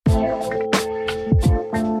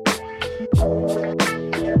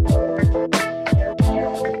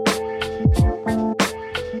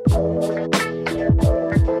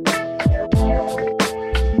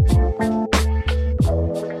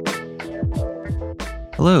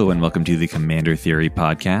Hello, and welcome to the Commander Theory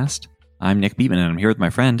Podcast. I'm Nick Beatman, and I'm here with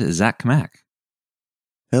my friend, Zach Kamak.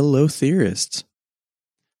 Hello, theorists.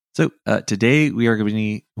 So today we are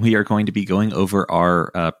going to be going over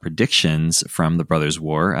our predictions from the Brothers'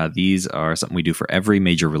 War. These are something we do for every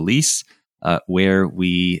major release, where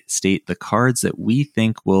we state the cards that we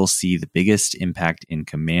think will see the biggest impact in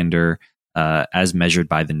Commander, as measured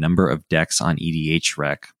by the number of decks on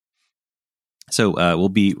EDHREC. So we'll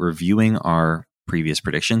be reviewing our previous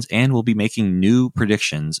predictions, and we'll be making new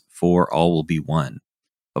predictions for All Will Be One.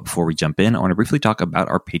 But before we jump in, I want to briefly talk about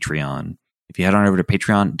our Patreon. If you head on over to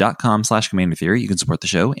patreon.com/Commander Theory, you can support the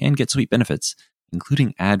show and get sweet benefits,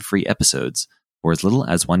 including ad-free episodes, for as little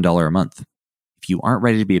as $1 a month. If you aren't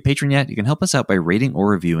ready to be a patron yet, you can help us out by rating or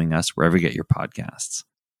reviewing us wherever you get your podcasts.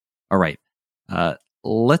 All right,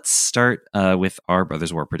 let's start with our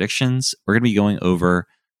Brothers' War predictions. We're going to be going over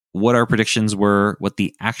what our predictions were, what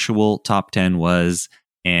the actual top 10 was,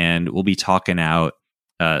 and we'll be talking out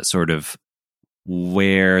sort of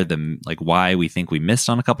where why we think we missed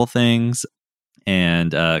on a couple things,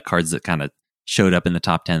 and cards that kind of showed up in the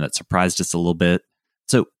top 10 that surprised us a little bit.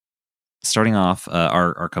 So starting off,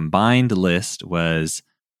 our combined list was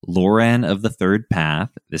Loran of the Third Path.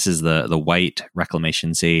 This is the white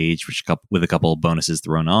Reclamation Sage, with a couple bonuses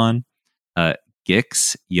thrown on.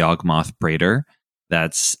 Gix, Yawgmoth Praetor.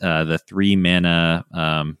 That's the 3 mana,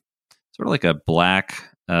 sort of like a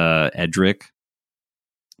black Edric,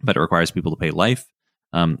 but it requires people to pay life.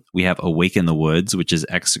 We have Awaken the Woods, which is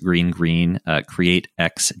X green, create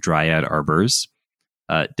X Dryad Arbors.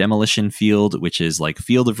 Demolition Field, which is like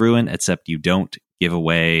Field of Ruin, except you don't give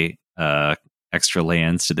away extra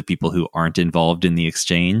lands to the people who aren't involved in the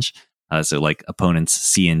exchange. So like opponents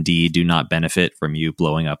C and D do not benefit from you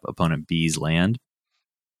blowing up opponent B's land.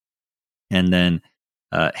 And then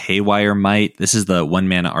Haywire Might. This is the 1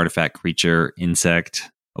 mana artifact creature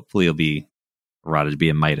insect. Hopefully it'll be rotted to be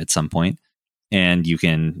a might at some point. And you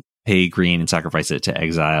can pay green and sacrifice it to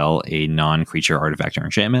exile a non-creature artifact or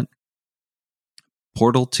enchantment.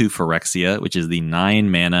 Portal to Phyrexia, which is the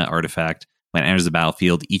 9 mana artifact. When it enters the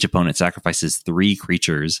battlefield, each opponent sacrifices 3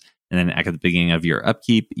 creatures. And then at the beginning of your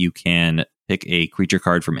upkeep, you can pick a creature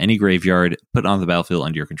card from any graveyard, put it on the battlefield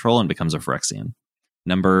under your control, and becomes a Phyrexian.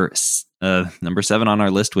 Number 7 on our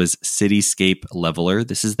list was Cityscape Leveler.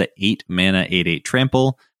 This is the 8 mana 8/8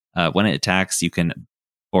 trample. When it attacks,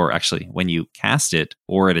 when you cast it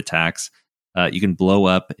or it attacks, you can blow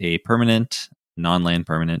up a permanent, non-land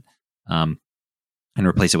permanent, and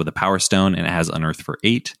replace it with a Power Stone, and it has Unearth for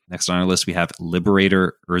 8. Next on our list, we have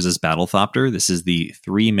Liberator, Urza's Battlethopter. This is the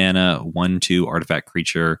 3 mana 1/2 artifact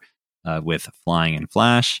creature with flying and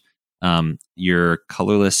flash. Your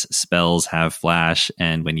colorless spells have flash,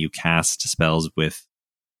 and when you cast spells with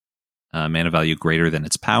mana value greater than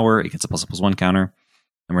its power, it gets a +1/+1 counter.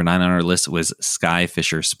 Number 9 on our list was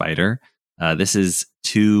Skyfisher Spider. This is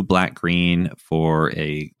 2 black-green for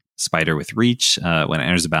a spider with reach. When it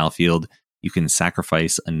enters the battlefield, you can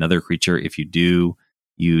sacrifice another creature. If you do,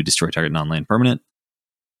 you destroy target non-land permanent.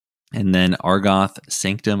 And then Argoth,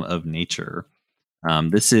 Sanctum of Nature.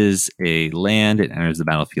 This is a land. It enters the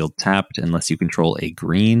battlefield tapped unless you control a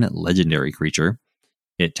green legendary creature.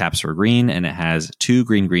 It taps for green, and it has 2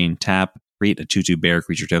 green, tap, create a 2/2 bear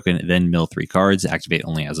creature token, then mill 3 cards, activate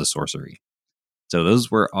only as a sorcery. So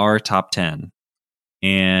those were our top 10.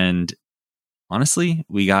 And honestly,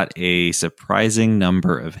 we got a surprising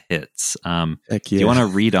number of hits. Heck yeah. Do you want to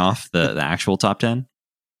read off the actual top 10?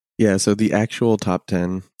 Yeah, so the actual top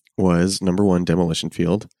 10 was number 1, Demolition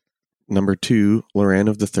Field. Number 2, Loran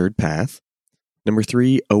of the Third Path. Number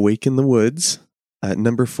 3, Awaken the Woods.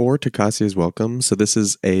 Number 4, Tocasia's Welcome. So this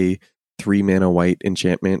is a 3 mana white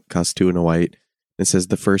enchantment, costs 2 and a white. It says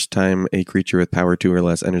the first time a creature with power 2 or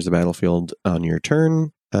less enters the battlefield on your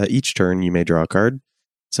turn, each turn you may draw a card.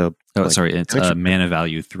 So, it's mana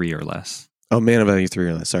value 3 or less. Oh, mana value 3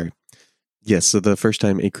 or less, sorry. Yes, so the first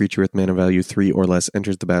time a creature with mana value 3 or less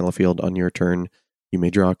enters the battlefield on your turn, you may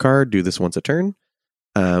draw a card, do this once a turn.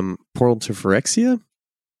 Portal to Phyrexia,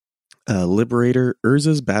 Liberator,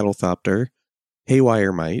 Urza's Battlethopter,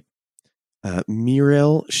 Haywire Might,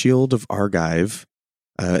 Mirel, Shield of Argive,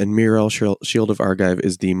 and Mirel, Shield of Argive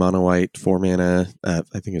is the mono white 4 mana. I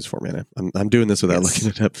think it's 4 mana. I'm doing this without looking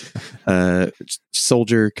it up.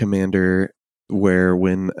 Soldier Commander, where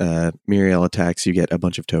when Mirel attacks, you get a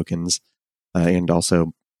bunch of tokens, and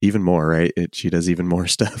also even more. Right? She does even more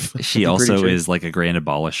stuff. She also is like a Grand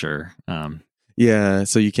Abolisher. Yeah,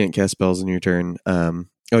 so you can't cast spells in your turn. And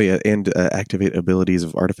activate abilities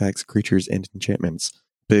of artifacts, creatures, and enchantments.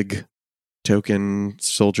 Big token,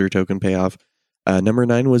 soldier token payoff. Number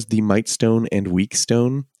 9 was the Might Stone and Weak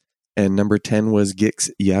Stone. And number 10 was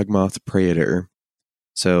Gix Yawgmoth Praetor.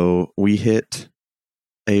 So we hit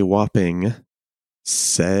a whopping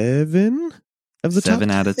 7 of the 7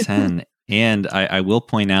 top out of 10. And I will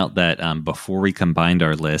point out that before we combined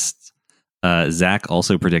our lists, Zach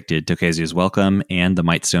also predicted Tokezia's Welcome and the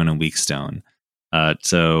Mightstone and Weakstone.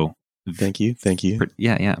 So Thank you.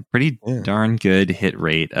 Pretty darn good hit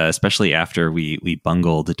rate, especially after we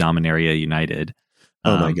bungled Dominaria United.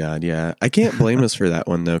 Oh my god, yeah. I can't blame us for that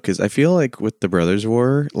one though, because I feel like with the Brothers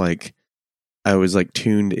War, like I was like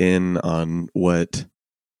tuned in on what,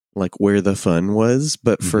 like where the fun was,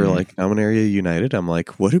 but for like Dominaria United, I'm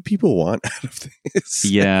like, what do people want out of this?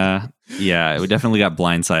 Yeah, we definitely got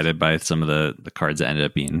blindsided by some of the cards that ended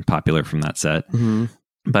up being popular from that set.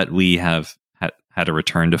 But we have had a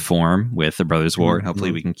return to form with the Brothers War, and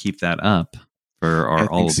hopefully we can keep that up for our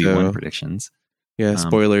all of the one predictions. Yeah,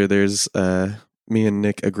 spoiler, there's me and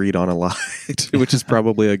Nick agreed on a lot, which is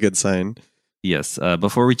probably a good sign. Yes.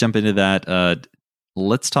 Before we jump into that,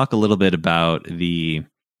 let's talk a little bit about the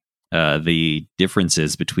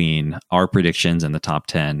differences between our predictions and the top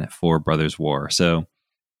 10 for Brothers War. So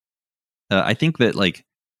I think that, like,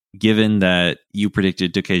 given that you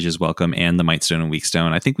predicted Tokezia's Welcome and the Mightstone and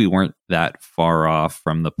Weakstone, I think we weren't that far off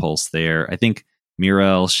from the pulse there. I think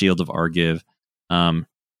Mirel, Shield of Argiv,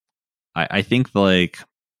 I think like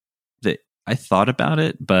that I thought about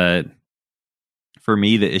it, but for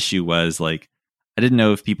me, the issue was like, I didn't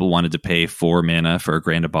know if people wanted to pay 4 mana for a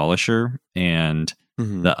Grand Abolisher, and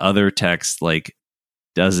the other text like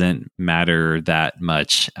doesn't matter that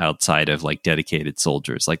much outside of like dedicated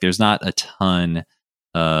soldiers. Like there's not a ton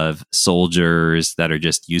of soldiers that are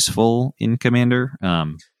just useful in Commander.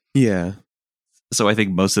 Yeah. So I think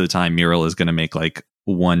most of the time Mirel is going to make like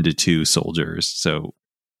 1 to 2 soldiers. So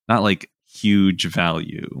not like huge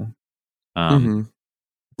value.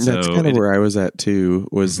 That's kind of where I was at too,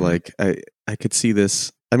 was like, I could see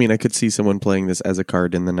this. I mean, I could see someone playing this as a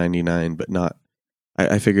card in the 99, but not,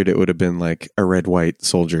 I figured it would have been like a red-white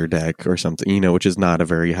soldier deck or something, you know, which is not a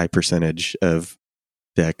very high percentage of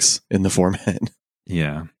decks in the format.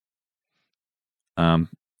 Yeah. And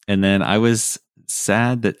then I was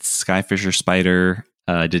sad that Skyfisher Spider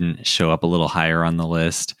didn't show up a little higher on the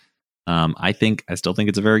list. I still think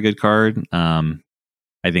it's a very good card.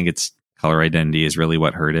 I think its color identity is really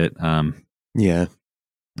what hurt it. Yeah.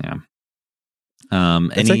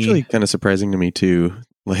 It's actually kind of surprising to me too.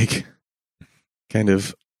 Like, kind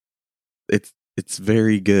of, it's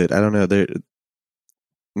very good. I don't know.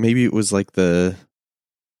 Maybe it was like the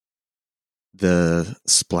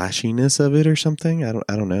splashiness of it or something. I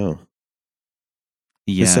don't know.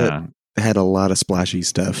 Yeah, this set had a lot of splashy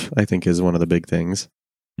stuff, I think, is one of the big things.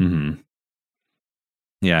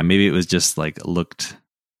 Yeah, maybe it was just like looked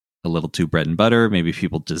a little too bread and butter. Maybe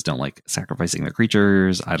people just don't like sacrificing their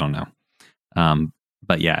creatures. I don't know.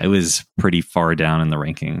 But yeah, it was pretty far down in the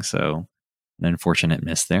ranking, so an unfortunate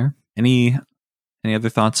miss there. Any other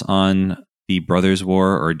thoughts on the Brothers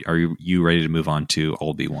War, or are you ready to move on to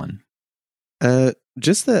Old B1?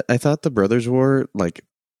 Just that I thought the Brothers War, like,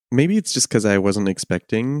 maybe it's just because I wasn't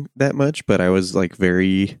expecting that much, but I was like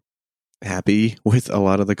very happy with a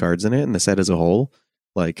lot of the cards in it and the set as a whole.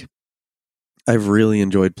 Like, I've really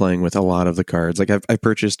enjoyed playing with a lot of the cards. Like, I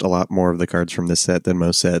purchased a lot more of the cards from this set than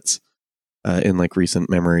most sets in like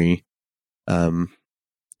recent memory.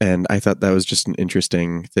 And I thought that was just an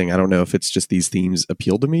interesting thing. I don't know if it's just these themes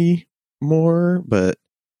appeal to me more, but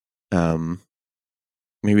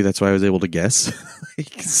maybe that's why I was able to guess.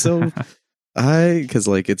 Because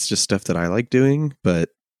like it's just stuff that I like doing. But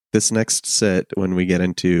this next set, when we get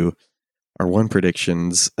into our one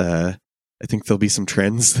predictions, I think there'll be some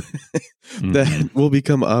trends that will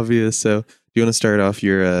become obvious. So, do you want to start off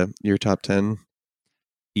your top 10?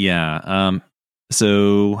 Yeah.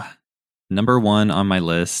 So number 1 on my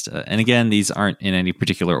list, and again, these aren't in any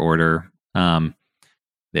particular order. I'm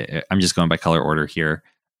just going by color order here.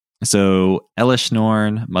 So Elesh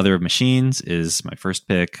Norn, Mother of Machines, is my first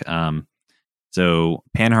pick. So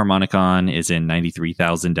Panharmonicon is in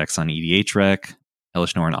 93,000 decks on EDHREC.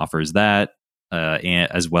 Elesh Norn offers that, and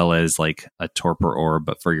as well as like a Torpor Orb,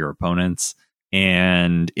 but for your opponents.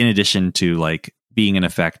 And in addition to like being an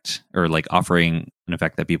effect, or like offering an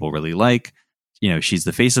effect that people really like, you know, she's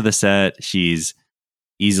the face of the set. She's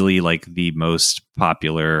easily like the most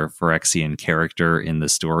popular Phyrexian character in the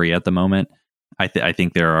story at the moment. I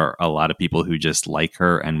think there are a lot of people who just like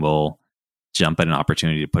her and will jump at an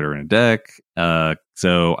opportunity to put her in a deck.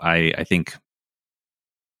 So I think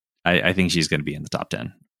she's going to be in the top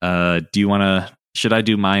 10. Should I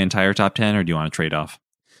do my entire top 10, or do you want to trade off?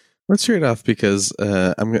 Let's trade off, because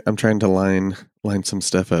I'm trying to line some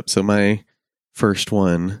stuff up. So my first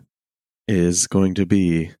one is going to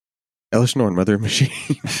be Elesh Norn, Mother of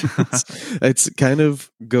Machines. It's kind of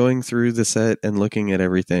going through the set and looking at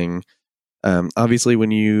everything. Obviously,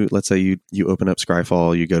 when let's say you open up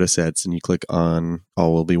Scryfall, you go to sets and you click on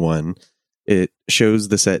All Will Be One, it shows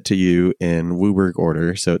the set to you in WUBRG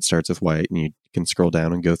order. So it starts with white and you can scroll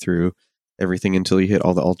down and go through everything until you hit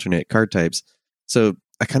all the alternate card types. So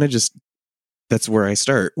I kind of that's where I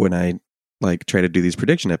start when I like try to do these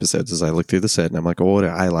prediction episodes, as I look through the set and I'm like, oh, what do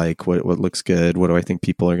I like? What looks good? What do I think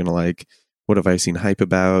people are going to like? What have I seen hype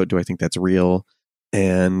about? Do I think that's real?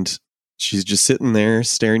 And she's just sitting there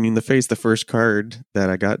staring you in the face, the first card that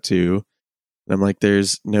I got to. And I'm like,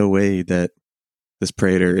 there's no way that this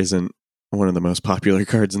Praetor isn't one of the most popular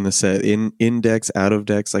cards in the set. In decks, out of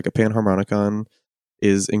decks, like a Panharmonicon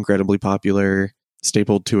is incredibly popular,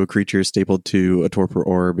 stapled to a creature, stapled to a Torpor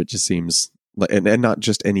Orb. It just seems like, and not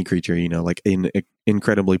just any creature, like an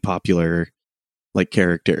incredibly popular like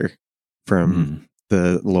character from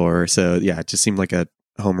the lore. So yeah, it just seemed like a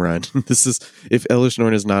home run. This is, if Elesh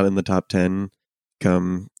Norn is not in the top 10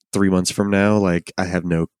 come 3 months from now, like I have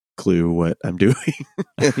no clue what I'm doing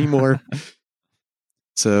anymore.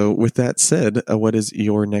 So with that said, what is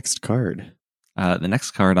your next card? The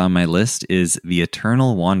next card on my list is the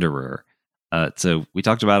Eternal Wanderer. So we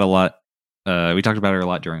talked about a lot. We talked about her a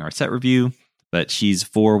lot during our set review, but she's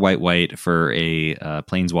 4 white for a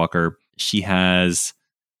Planeswalker. She has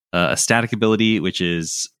a static ability, which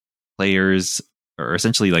is players, or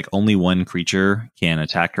essentially like only one creature can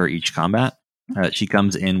attack her each combat. She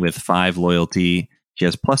comes in with 5 loyalty. She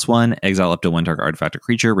has +1, exile up to 1 target artifact or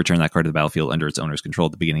creature, return that card to the battlefield under its owner's control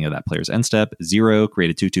at the beginning of that player's end step. 0, create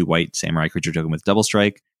a 2/2 white samurai creature token with double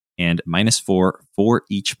strike. And -4 for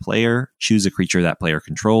each player, choose a creature that player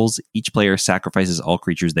controls. Each player sacrifices all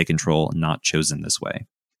creatures they control not chosen this way.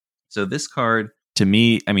 So this card, to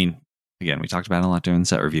me, I mean, again, we talked about it a lot during the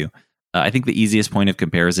set review. I think the easiest point of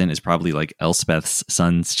comparison is probably like Elspeth's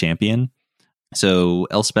Sun's Champion. So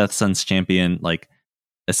Elspeth's Sun's Champion, like,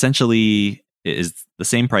 essentially is the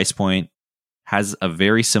same price point, has a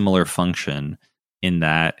very similar function in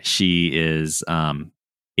that she is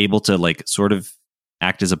able to like sort of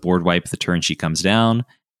act as a board wipe the turn she comes down,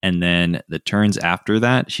 and then the turns after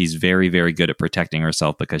that she's very, very good at protecting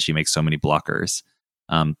herself because she makes so many blockers.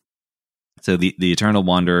 So the Eternal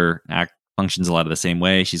Wanderer functions a lot of the same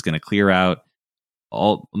way. She's going to clear out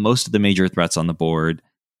most of the major threats on the board.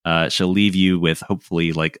 She'll leave you with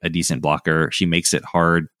hopefully like a decent blocker. She makes it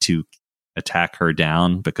hard to attack her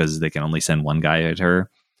down because they can only send one guy at her.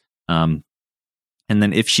 And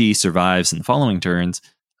then if she survives in the following turns,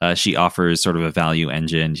 she offers sort of a value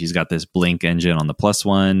engine. She's got this blink engine on the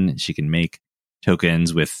 +1. She can make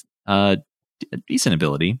tokens with a decent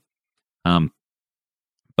ability.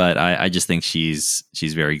 But I just think she's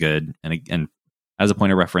very good. And as a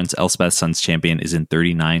point of reference, Elspeth's Sun's Champion is in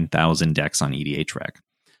 39,000 decks on EDHREC.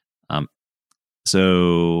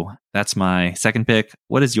 So that's my second pick.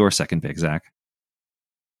 What is your second pick, Zach?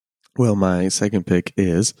 Well, my second pick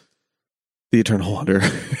is the Eternal Wanderer.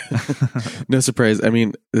 No surprise. I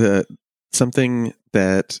mean, something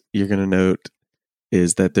that you're going to note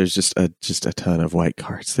is that there's just a ton of white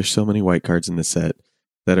cards. There's so many white cards in the set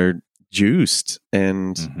that are juiced.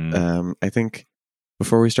 And I think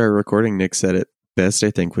before we started recording, Nick said it best, I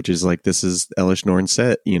think, which is like, this is Elesh Norn's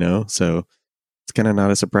set, so it's kind of not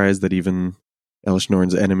a surprise that even Elesh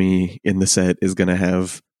Norn's enemy in the set is going to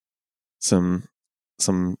have some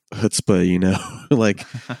chutzpah, like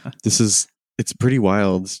it's pretty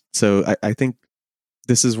wild. So I think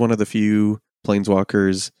this is one of the few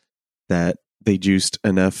Planeswalkers that they juiced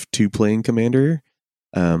enough to play in Commander.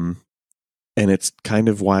 And it's kind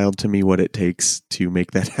of wild to me what it takes to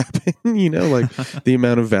make that happen, like the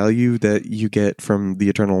amount of value that you get from the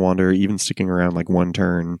Eternal Wanderer, even sticking around like one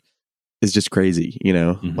turn, is just crazy,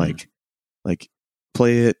 like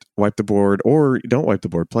play it, wipe the board, or don't wipe the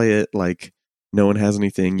board, play it, like no one has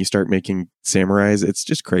anything, you start making samurais. It's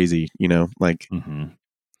just crazy, like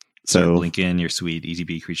so blink in your sweet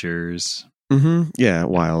ETB creatures. Yeah,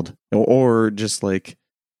 wild. Or just like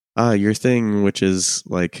your thing, which is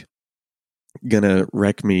like gonna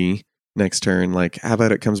wreck me next turn, like how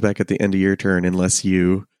about it comes back at the end of your turn unless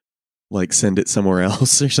you like send it somewhere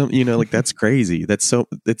else or something, like that's crazy. It's a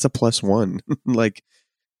 +1. Like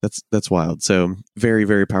that's wild. So very,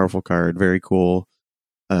 very powerful card, very cool.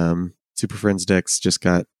 Super Friends decks just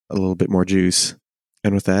got a little bit more juice.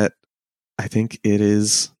 And with that, I think it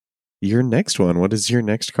is your next one. What is your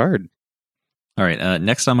next card? All right.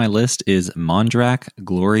 Next on my list is Mondrak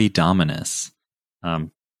Glory Dominus.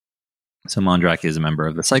 So Mondrak is a member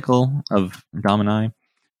of the cycle of Domini.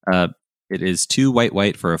 It is 2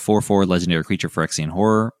 white for a 4/4 legendary creature Phyrexian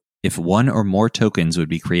Horror. If one or more tokens would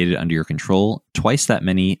be created under your control, twice that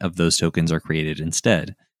many of those tokens are created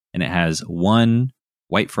instead. And it has 1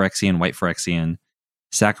 white Phyrexian,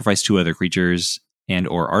 sacrifice 2 other creatures and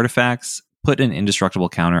or artifacts, put an indestructible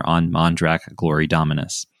counter on Mondrak Glory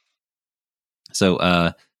Dominus.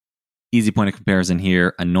 So, easy point of comparison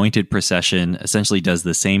here. Anointed Procession essentially does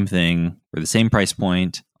the same thing for the same price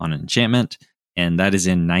point on an enchantment, and that is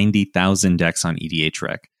in 90,000 decks on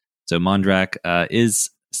EDHREC. So Mondrak is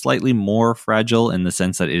slightly more fragile in the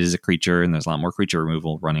sense that it is a creature and there's a lot more creature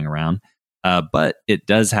removal running around. But it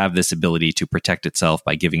does have this ability to protect itself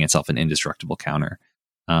by giving itself an indestructible counter.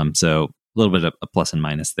 So a little bit of a plus and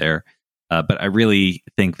minus there. But I really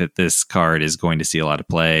think that this card is going to see a lot of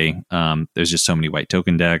play. There's just so many white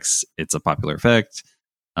token decks. It's a popular effect.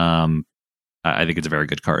 I think it's a very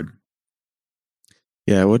good card.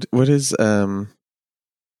 Yeah, what is the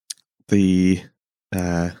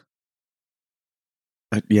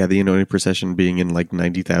Anointed Procession being in like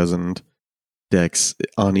 90,000 decks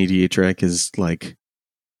on EDHREC is like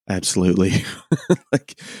absolutely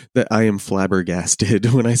like that. I am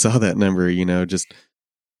flabbergasted when I saw that number, just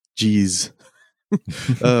geez.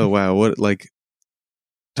 Oh wow, what, like,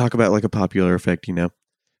 talk about like a popular effect,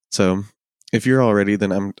 So if you're all ready,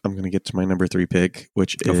 then I'm going to get to my number 3 pick,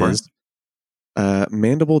 which is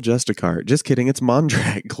Mandible Justicar. Just kidding, it's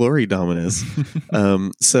Mondrak Glory Dominus.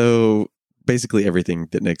 So basically everything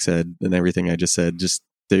that Nick said and everything I just said, just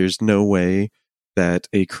there's no way that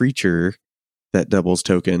a creature that doubles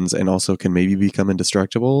tokens and also can maybe become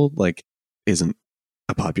indestructible like isn't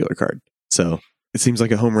a popular card. So it seems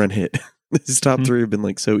like a home run hit. These top 3 have been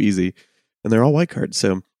like so easy, and they're all white cards.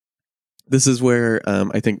 So this is where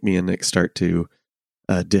I think me and Nick start to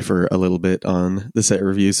differ a little bit on the set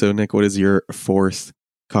review. So Nick, what is your 4th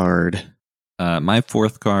card? My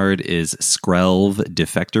 4th card is Skrelv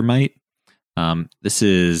Defector Might. This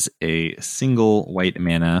is a single white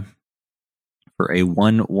mana for a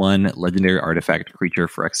 1/1 legendary artifact creature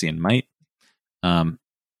Phyrexian Might.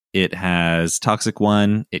 It has Toxic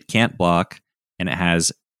 1, it can't block, and it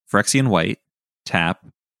has Phyrexian White, tap,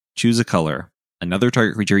 choose a color. Another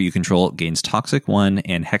target creature you control gains Toxic 1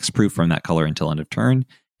 and Hexproof from that color until end of turn.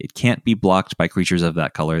 It can't be blocked by creatures of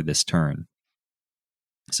that color this turn.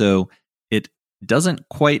 So it doesn't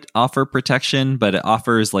quite offer protection, but it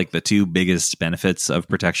offers like the 2 biggest benefits of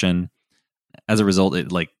protection. As a result,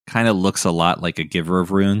 it like kind of looks a lot like a Giver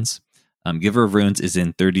of Runes. Giver of Runes is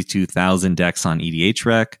in 32,000 decks on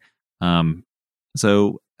EDHREC.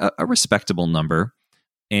 So a respectable number.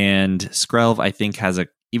 And Skrelv, I think, has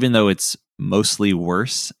even though it's mostly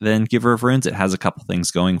worse than Giver of Runes, it has a couple things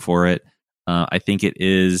going for it. I think it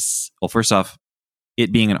is, well, first off,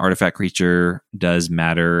 it being an artifact creature does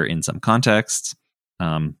matter in some contexts,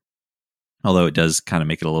 although it does kind of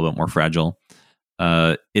make it a little bit more fragile.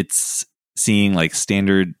 It's seeing like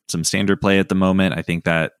some standard play at the moment. I think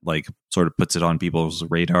that like sort of puts it on people's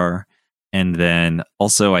radar. And then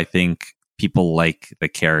also I think people like the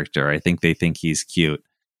character. I think they think he's cute.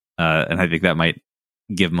 And I think that might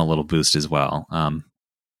give him a little boost as well.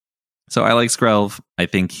 So I like Skrelv. I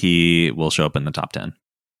think he will show up in the top 10.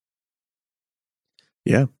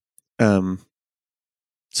 Yeah.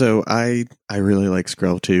 So I really like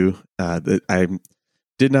Skrelv too. I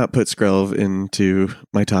did not put Skrelv into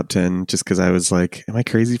my top 10 just because I was like, am I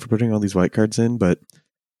crazy for putting all these white cards in? But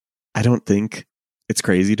I don't think it's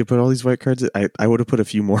crazy to put all these white cards. I would have put a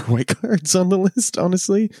few more white cards on the list,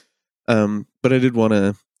 honestly. But I did want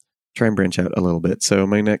to try and branch out a little bit. So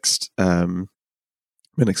my next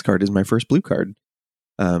card is my first blue card.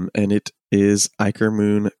 And it is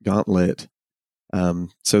Ichor-Moon Gauntlet.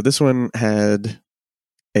 So this one had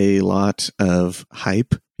a lot of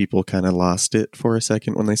hype. People kind of lost it for a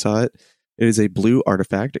second when they saw it. It is a blue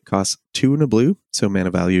artifact. It costs 2 and a blue, so mana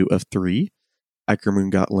value of 3. Ichor-Moon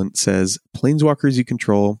Gauntlet says planeswalkers you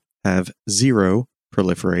control have 0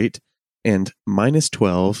 proliferate and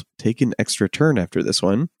 -12 take an extra turn after this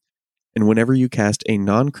one. And whenever you cast a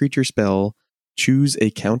non-creature spell, choose a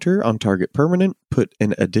counter on target permanent, put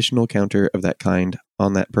an additional counter of that kind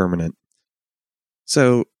on that permanent.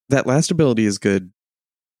 So that last ability is good,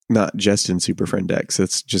 not just in Super Friend decks.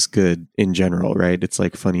 It's just good in general, right? It's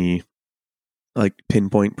like funny, like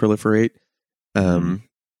pinpoint proliferate.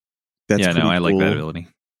 That's I cool. like that ability.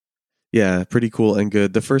 Yeah, pretty cool and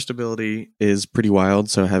good. The first ability is pretty wild.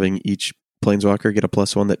 So having each planeswalker get a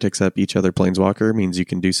 +1 that ticks up each other planeswalker means you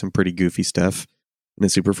can do some pretty goofy stuff in a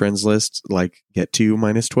Super Friends list, like get 2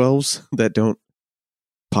 -12s that don't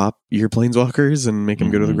pop your planeswalkers and make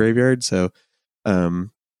them go to the graveyard. So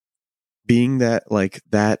being that like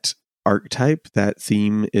that archetype, that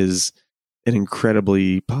theme is an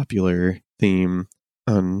incredibly popular theme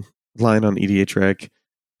on EDHREC.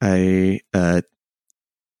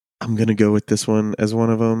 I'm gonna go with this one as one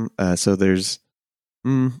of them. So there's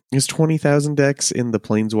 20,000 decks in the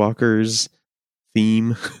Planeswalkers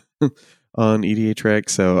theme on EDHREC.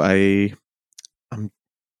 So I'm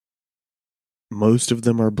most of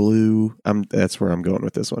them are blue. That's where I'm going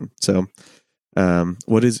with this one. So,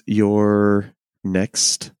 what is your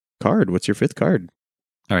next card? What's your fifth card?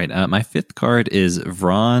 All right, my fifth card is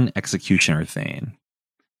Vron Executioner Thane.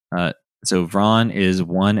 So Vron is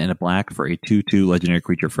 1 and a black for a 2/2 legendary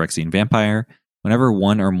creature Phyrexian Vampire. Whenever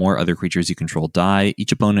one or more other creatures you control die,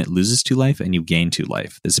 each opponent loses 2 life and you gain 2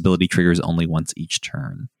 life. This ability triggers only once each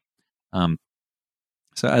turn.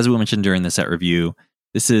 So as we mentioned during the set review,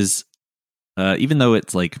 this is, even though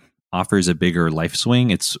it's like offers a bigger life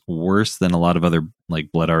swing, it's worse than a lot of other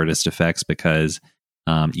like Blood Artist effects because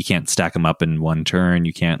you can't stack them up in one turn.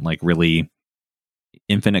 You can't like really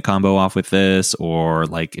infinite combo off with this, or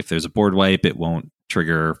like if there's a board wipe, it won't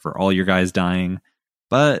trigger for all your guys dying.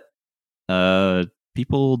 But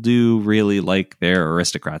people do really like their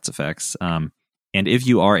Aristocrats effects. And if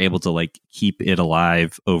you are able to like keep it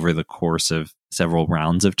alive over the course of several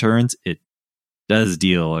rounds of turns, it does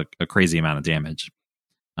deal a crazy amount of damage.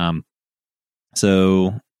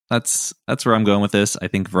 So that's where I'm going with this. I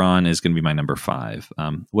think Vron is going to be my number 5.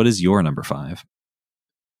 What is your number 5?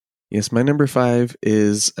 Yes, my number 5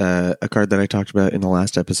 is a card that I talked about in the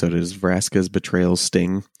last episode. It is Vraska's Betrayal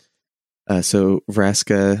Sting. So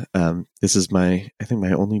Vraska, this is my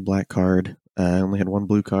only black card. I only had one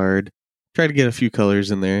blue card. Tried to get a few colors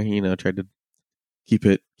in there, tried to keep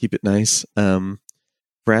it nice.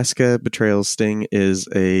 Vraska Betrayal Sting is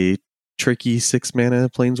a tricky 6 mana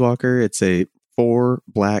planeswalker. It's a 4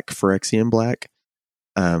 black Phyrexian black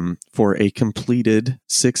for a completed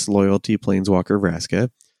 6 loyalty planeswalker Vraska.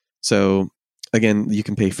 So again, you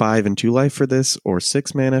can pay 5 and 2 life for this, or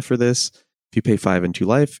 6 mana for this. If you pay 5 and 2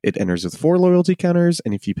 life, it enters with 4 loyalty counters,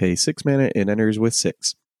 and if you pay 6 mana, it enters with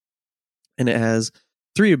 6. And it has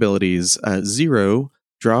 3 abilities: 0,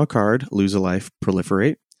 draw a card, lose a life,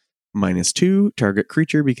 proliferate. -2, target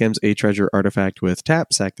creature becomes a treasure artifact with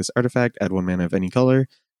tap, sack this artifact, add 1 mana of any color,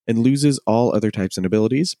 and loses all other types and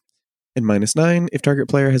abilities. And -9, if target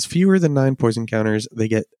player has fewer than 9 poison counters, they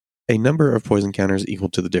get a number of poison counters equal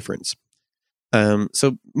to the difference.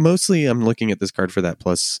 So mostly I'm looking at this card for that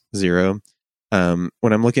 +0.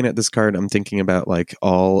 When I'm looking at this card, I'm thinking about like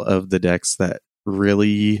all of the decks that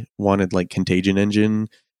really wanted like Contagion Engine,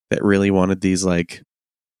 that really wanted these like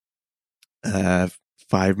 5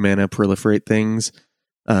 mana proliferate things.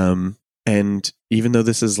 And even though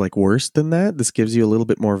this is like worse than that, this gives you a little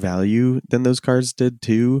bit more value than those cards did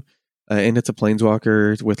too. And it's a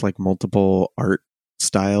planeswalker with like multiple art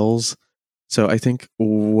styles. So I think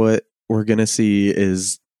what we're going to see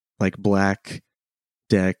is like black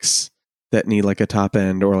decks that need like a top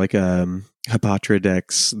end, or like Hapatra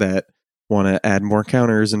decks that want to add more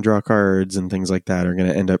counters and draw cards and things like that are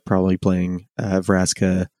going to end up probably playing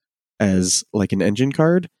Vraska as like an engine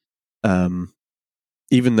card.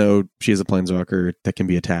 Even though she is a planeswalker that can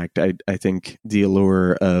be attacked, I think the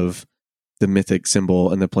allure of the mythic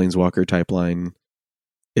symbol and the planeswalker type line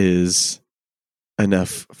is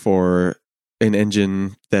enough for an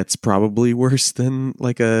engine that's probably worse than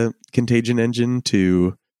like a Contagion Engine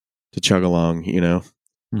to chug along,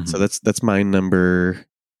 Mm-hmm. So that's my number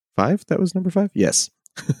 5. That was number 5? Yes.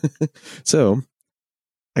 So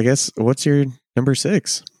I guess what's your number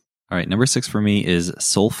 6? All right, number 6 for me is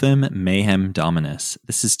Solfim Mayhem Dominus.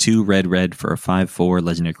 This is 2 red for a 5/4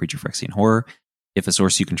 legendary creature Phyrexian horror. If a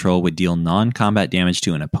source you control would deal non-combat damage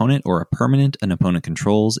to an opponent or a permanent an opponent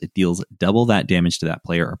controls, it deals double that damage to that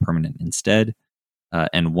player or permanent instead.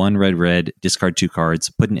 And 1 red, discard 2 cards,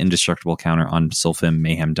 put an indestructible counter on Solfim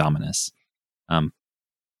Mayhem Dominus. 1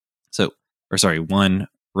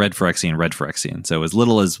 red Phyrexian. So as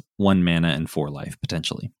little as 1 mana and 4 life,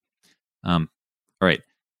 potentially. All right.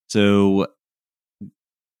 So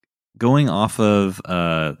going off of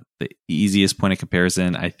the easiest point of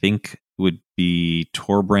comparison, I think would be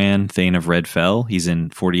Torbrand, Thane of Red Fell. He's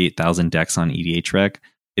in 48,000 decks on EDHREC.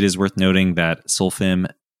 It is worth noting that Solfim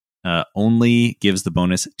only gives the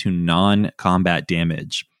bonus to non-combat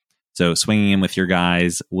damage. So swinging him with your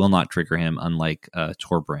guys will not trigger him, unlike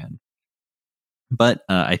Torbrand. But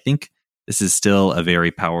I think this is still a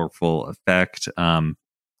very powerful effect.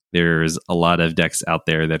 There's a lot of decks out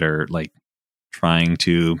there that are like trying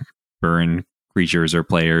to burn creatures or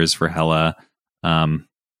players for Hela.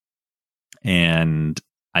 And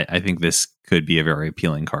I think this could be a very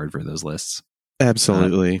appealing card for those lists.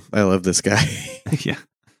 Absolutely. I love this guy. Yeah.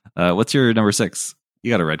 What's your number 6?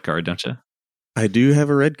 You got a red card, don't you? I do have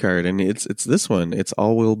a red card, and it's this one. It's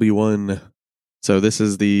All Will Be One. So this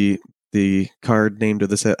is the card named of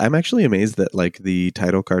the set. I'm actually amazed that like the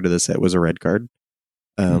title card of the set was a red card,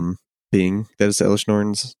 being that it's Elesh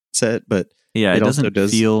Norn's set. But yeah, it doesn't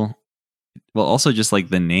feel well. Also, just like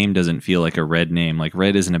the name doesn't feel like a red name. Like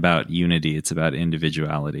red isn't about unity; it's about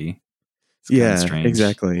individuality. It's strange.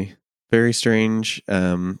 Exactly. Very strange.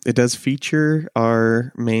 It does feature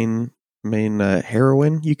our main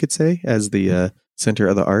heroine, you could say, as the center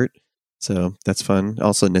of the art. So that's fun.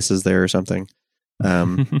 Also, Nis is there or something.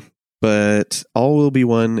 But All Will Be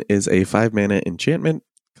One is a 5-mana enchantment,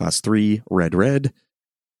 costs 3 red,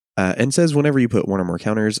 and says whenever you put one or more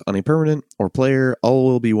counters on a permanent or player, All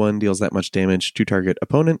Will Be One deals that much damage to target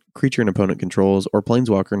opponent, creature an opponent controls, or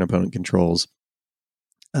planeswalker an opponent controls.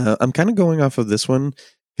 I'm kind of going off of this one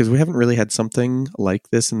because we haven't really had something like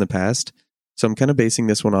this in the past. So I'm kind of basing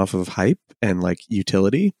this one off of hype and like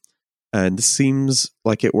utility. And this seems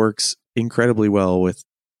like it works incredibly well with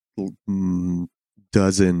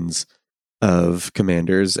dozens of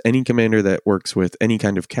commanders. Any commander that works with any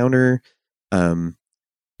kind of counter,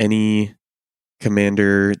 any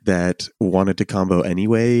commander that wanted to combo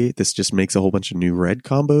anyway, this just makes a whole bunch of new red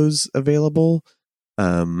combos available.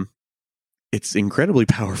 It's incredibly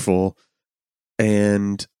powerful,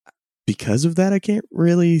 and because of that, I can't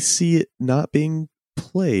really see it not being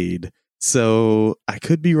played. So I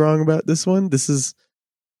could be wrong about this one. This is,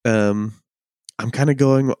 I'm kind of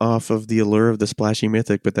going off of the allure of the splashy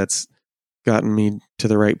mythic, but that's gotten me to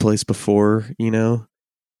the right place before, you know?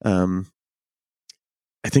 I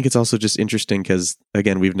think it's also just interesting because,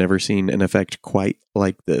 again, we've never seen an effect quite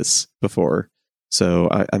like this before. So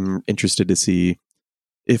I'm interested to see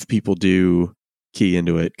if people do key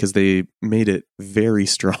into it, because they made it very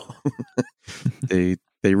strong.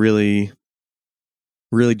 they really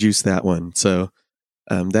juiced that one. So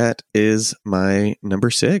that is my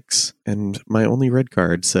number 6 and my only red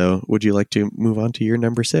card. So would you like to move on to your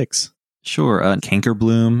number 6? Sure.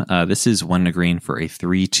 Cankerbloom. This is 1 green for a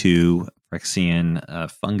 3/2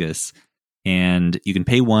 Phyrexian fungus. And you can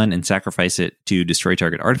pay 1 and sacrifice it to destroy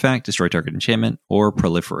target artifact, destroy target enchantment, or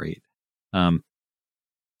proliferate.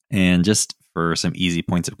 And just for some easy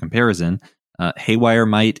points of comparison, Haywire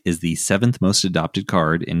Might is the 7th most adopted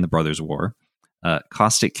card in the Brothers War.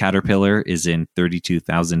 Caustic Caterpillar is in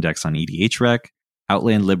 32,000 decks on EDHREC.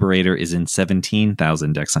 Outland Liberator is in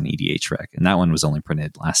 17,000 decks on EDHREC, and that one was only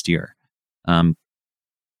printed last year. Well,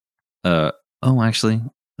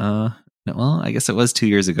 I guess it was 2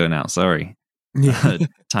 years ago now. Sorry.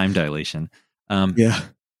 Time dilation. Yeah.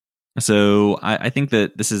 So I think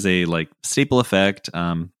that this is a like staple effect.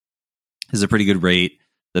 This is a pretty good rate.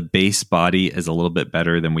 The base body is a little bit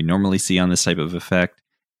better than we normally see on this type of effect.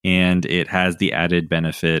 And it has the added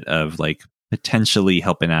benefit of like potentially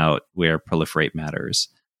helping out where proliferate matters.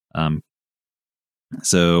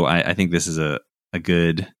 So I think this is a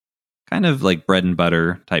good kind of like bread and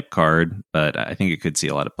butter type card, but I think it could see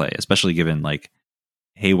a lot of play, especially given like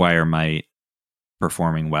Haywire Might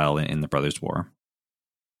performing well in the Brothers War.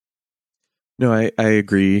 No, I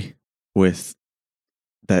agree with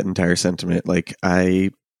that entire sentiment. Like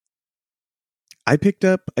I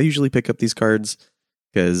usually pick up these cards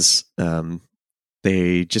because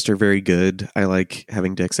they just are very good. I like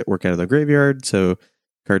having decks that work out of the graveyard, so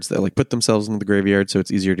cards that like put themselves into the graveyard so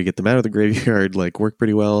it's easier to get them out of the graveyard like work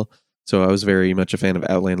pretty well. So I was very much a fan of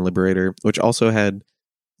Outland Liberator, which also had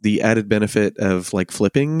the added benefit of like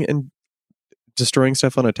flipping and destroying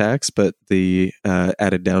stuff on attacks, but the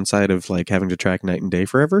added downside of like having to track night and day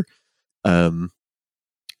forever.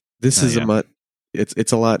 This is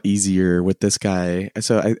it's a lot easier with this guy.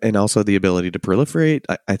 So and also the ability to proliferate.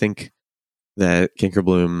 I think that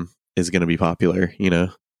Cankerbloom is going to be popular. You know,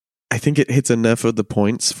 I think it hits enough of the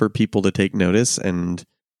points for people to take notice and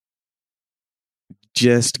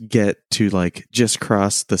just get to like just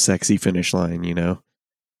cross the sexy finish line. You know,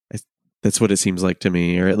 that's what it seems like to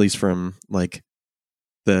me, or at least from like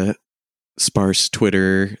the sparse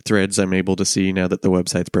Twitter threads I'm able to see now that the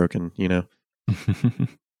website's broken. You know.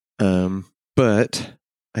 But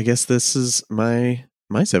I guess this is my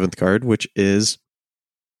 7th card, which is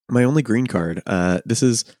my only green card. This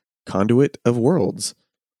is Conduit of Worlds.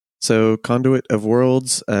 So Conduit of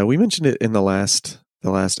Worlds, we mentioned it in the last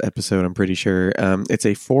episode, I'm pretty sure. It's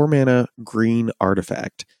a 4-mana green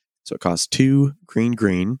artifact. So it costs 2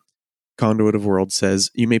 green. Conduit of Worlds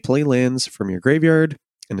says you may play lands from your graveyard,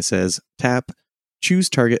 and it says tap, choose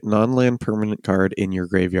target non-land permanent card in your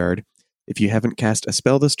graveyard. If you haven't cast a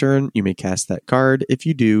spell this turn, you may cast that card. If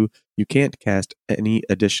you do, you can't cast any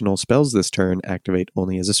additional spells this turn. Activate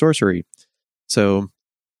only as a sorcery. So,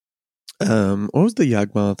 what was the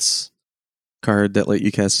Yawgmoth's card that let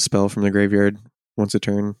you cast a spell from the graveyard once a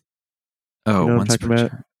turn. Oh, You know what I'm once talking per about?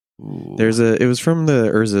 turn. Ooh. It was from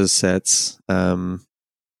the Urza's sets.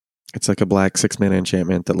 It's like a black 6-mana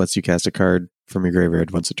enchantment that lets you cast a card from your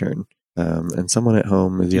graveyard once a turn. And someone at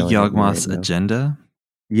home is yelling at me Yawgmoth's right now. Agenda.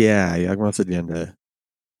 Yeah, Yawgmoth's Agenda.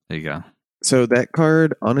 There you go. So that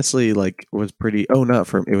card honestly was pretty. Oh, not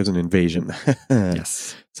from. It was an invasion.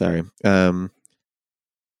 Yes. Sorry.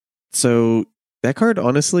 So that card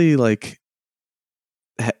honestly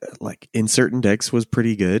in certain decks was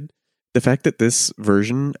pretty good. The fact that this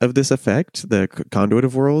version of this effect, the Conduit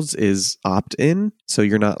of Worlds, is opt-in, so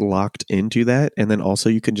you're not locked into that, and then also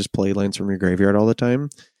you can just play lands from your graveyard all the time.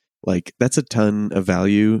 That's a ton of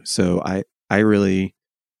value. So I really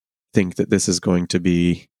think that this is going to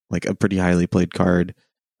be a pretty highly played card.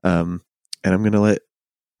 And I'm going to let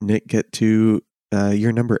Nick get to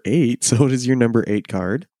your number 8. So what is your number 8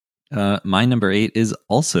 card? My number 8 is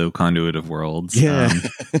also Conduit of Worlds. Yeah.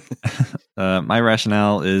 My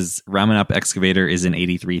rationale is Ramunap Excavator is in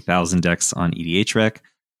 83,000 decks on EDHREC.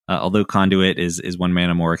 Although Conduit is 1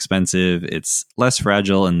 mana more expensive, it's less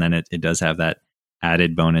fragile, and then it does have that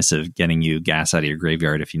added bonus of getting you gas out of your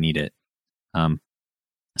graveyard if you need it.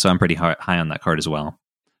 So I'm pretty high on that card as well.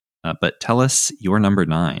 But tell us your number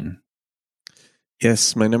 9.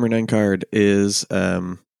 Yes, my number 9 card is,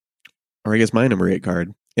 or I guess my number 8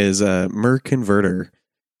 card is Myr Converter.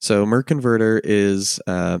 So Myr Converter is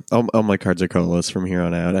all my cards are colorless from here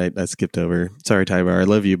on out. I skipped over. Sorry, Tybar, I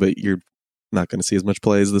love you, but you're not going to see as much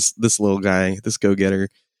play as this little guy, this go-getter.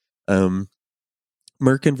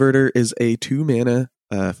 Myr Converter is a 2 mana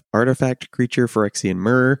artifact creature, Phyrexian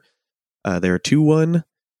Myr. They're a 2/1,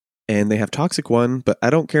 and they have Toxic 1, but I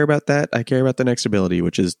don't care about that. I care about the next ability,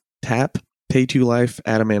 which is tap, pay 2 life,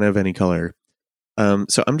 add a mana of any color.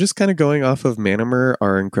 So I'm just kind of going off of Manamur,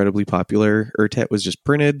 are incredibly popular. Urtet was just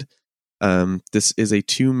printed. This is a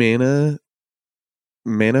 2 mana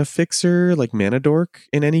fixer, like Mana Dork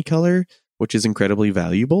in any color, which is incredibly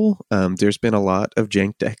valuable. There's been a lot of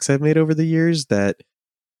jank decks I've made over the years that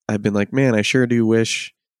I've been like, man, I sure do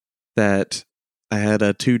wish that I had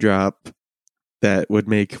a 2-drop that would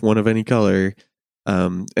make one of any color.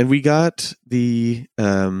 And we got the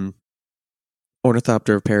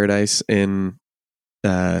Ornithopter of Paradise in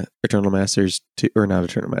Eternal Masters 2, or not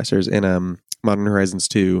Eternal Masters, in Modern Horizons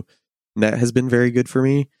 2. And that has been very good for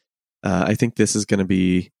me. I think this is going to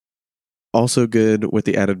be also good with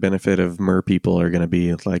the added benefit of Myr people are going to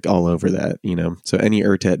be all over that, So any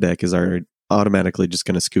Urtet deck is automatically just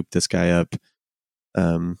going to scoop this guy up.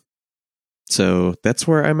 So that's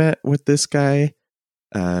where I'm at with this guy.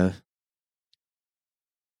 And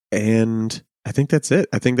I think that's it.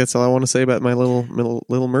 I think that's all I want to say about my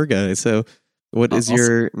little Myr guy. So what is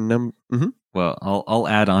your number? Mm-hmm. Well, I'll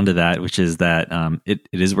add on to that, which is that it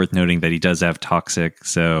is worth noting that he does have Toxic,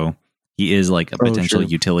 so he is a potential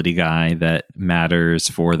utility guy that matters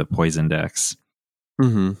for the poison decks.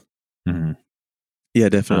 Mm-hmm. Mm-hmm. Yeah,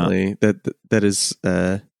 definitely. That is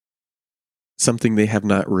something they have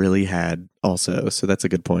not really had also, so that's a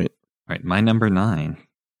good point. All right, my number 9,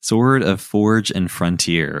 Sword of Forge and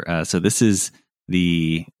Frontier. So this is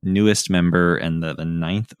the newest member and the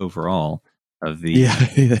 9th overall of the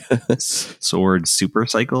Sword Super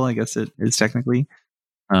Cycle, I guess it is technically.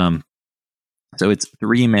 So it's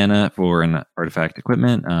 3 mana for an artifact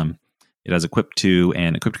equipment. It has equip 2,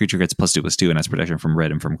 and equipped creature gets +2/+2 and has protection from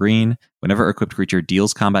red and from green. Whenever equipped creature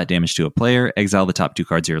deals combat damage to a player, exile the top 2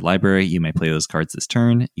 cards of your library. You may play those cards this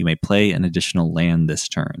turn. You may play an additional land this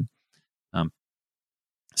turn.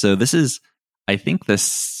 So this is, I think, the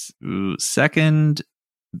second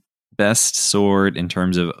best sword in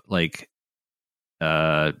terms of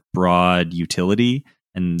broad utility,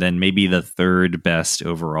 and then maybe the third best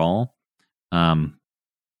overall.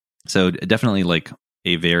 So definitely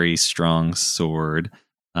a very strong sword.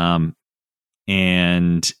 And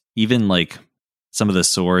even some of the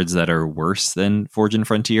swords that are worse than Forge and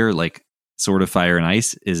Frontier, like Sword of Fire and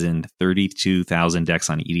Ice, is in 32,000 decks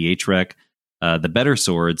on EDHREC. The better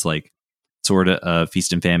swords, like Sword of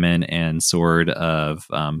Feast and Famine and Sword of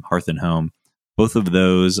Hearth and Home, both of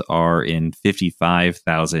those are in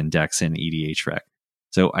 55,000 decks in EDHREC.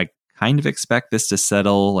 So I kind of expect this to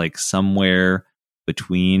settle somewhere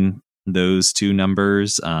between those two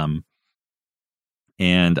numbers.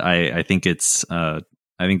 And I think it's I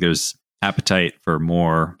think there's appetite for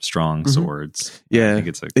more strong swords. Yeah, I think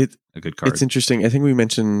it's a good card. It's interesting. I think we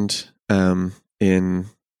mentioned I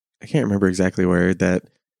can't remember exactly where, that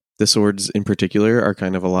the swords in particular are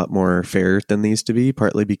kind of a lot more fair than they used to be,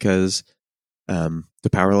 partly because the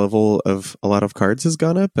power level of a lot of cards has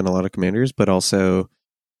gone up and a lot of commanders, but also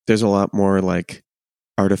there's a lot more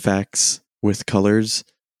artifacts with colors.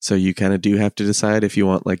 So you kind of do have to decide if you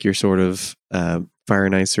want like your sort of Fire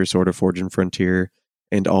and Ice or Sword of Forge and Frontier,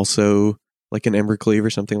 and also like an Embercleave or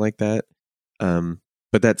something like that.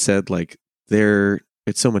 But that said, like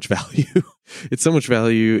it's so much value. It's so much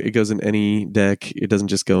value. It goes in any deck. It doesn't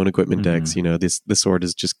just go in equipment decks. You know, this sword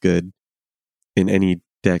is just good in any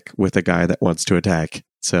deck with a guy that wants to attack.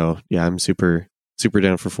 So yeah, I'm super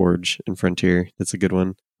down for Forge and Frontier. That's a good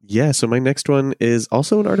one. Yeah, so my next one is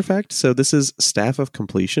also an artifact. So this is Staff of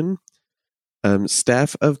Completion.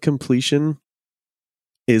 Staff of Completion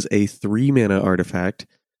is a 3-mana artifact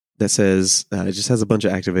that says, it just has a bunch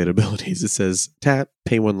of activated abilities. It says, tap,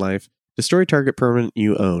 pay 1 life, destroy target permanent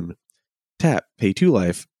you own. Tap, pay 2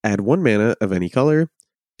 life, add 1 mana of any color.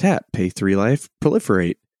 Tap, pay 3 life,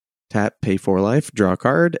 proliferate. Tap, pay 4 life, draw a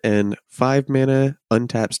card, and 5 mana,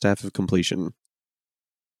 untap Staff of Completion.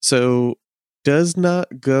 So, does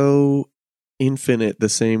not go infinite the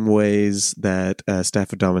same ways that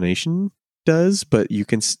Staff of Domination does, but you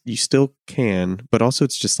still can, but also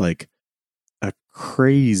it's just like a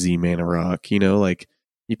crazy mana rock, you know, like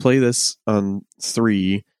you play this on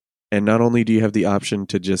 3, and not only do you have the option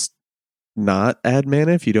to just not add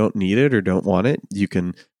mana if you don't need it or don't want it, you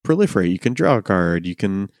can proliferate, you can draw a card, you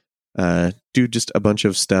can do just a bunch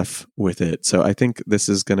of stuff with it. So I think this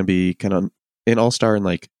is going to be kind of an all-star in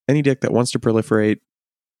like any deck that wants to proliferate.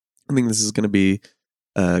 I think this is going to be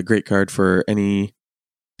a great card for any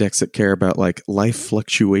decks that care about like life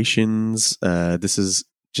fluctuations. This is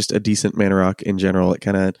just a decent mana rock in general. It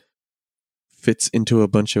kind of fits into a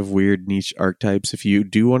bunch of weird niche archetypes. If you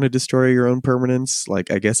do want to destroy your own permanents,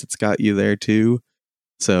 like I guess it's got you there too.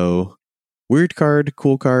 So weird card,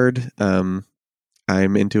 cool card.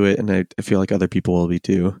 I'm into it, and I feel like other people will be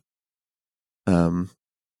too.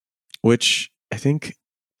 Which I think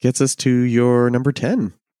gets us to your number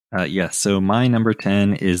 10. Yes, so my number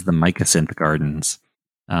 10 is the Mycosynth Gardens.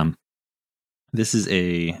 This is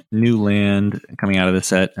a new land coming out of the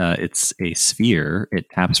set. It's a sphere. It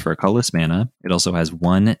taps for a colorless mana. It also has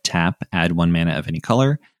 1 tap, add 1 mana of any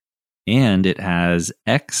color. And it has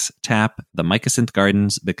X tap. The Mycosynth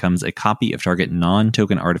Gardens becomes a copy of target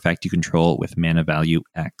non-token artifact you control with mana value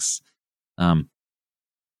X.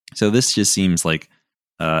 So this just seems like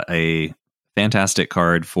a fantastic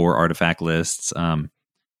card for artifact lists,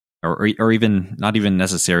 or even not even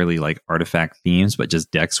necessarily like artifact themes, but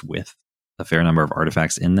just decks with a fair number of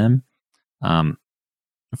artifacts in them.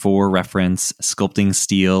 For reference, Sculpting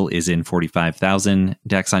Steel is in 45,000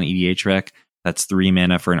 decks on EDHREC. That's 3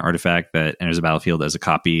 mana for an artifact that enters the battlefield as a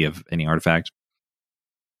copy of any artifact.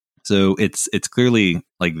 So it's clearly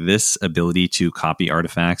like this ability to copy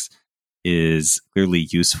artifacts is clearly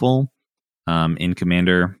useful in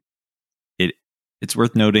Commander. It's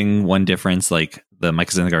worth noting one difference, like the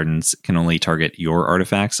Mycosynth Gardens can only target your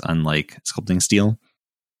artifacts, unlike Sculpting Steel.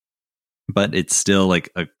 But it's still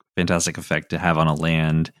like a fantastic effect to have on a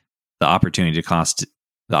land. The opportunity cost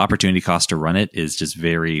to run it is just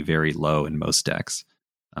very, very low in most decks.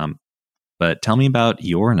 But tell me about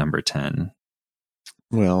your number 10.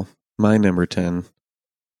 Well, my number 10,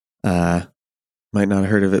 might not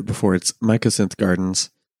have heard of it before. It's Mycosynth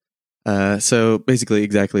Gardens. So basically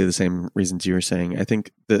exactly the same reasons you were saying. I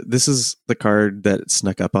think that this is the card that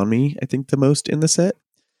snuck up on me, I think, the most in the set.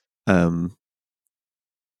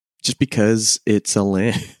 Just because it's a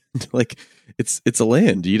land. Like it's a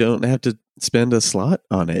land. You don't have to spend a slot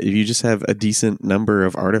on it. If you just have a decent number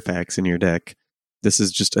of artifacts in your deck, this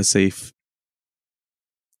is just a safe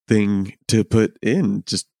thing to put in.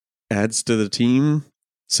 Just adds to the team.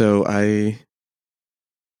 So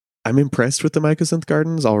I'm impressed with the Mycosynth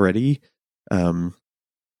Gardens already. I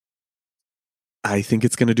think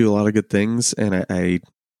it's going to do a lot of good things, and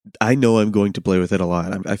I know I'm going to play with it a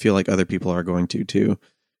lot. I feel like other people are going to too.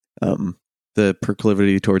 The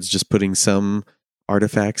proclivity towards just putting some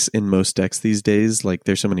artifacts in most decks these days, like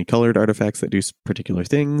there's so many colored artifacts that do particular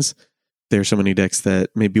things. There's so many decks that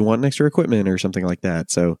maybe want extra equipment or something like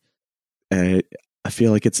that. So I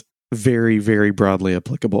feel like it's very, very broadly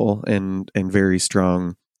applicable and very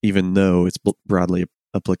strong, even though it's broadly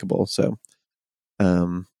applicable. So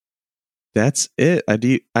that's it.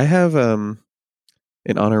 I have an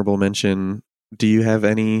honorable mention. Do you have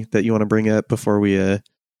any that you want to bring up before we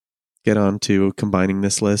get on to combining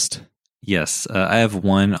this list? Yes, I have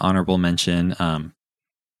one honorable mention, and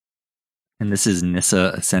this is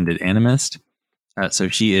Nissa Ascended Animist. So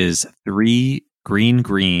she is 3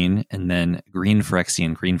 green, and then green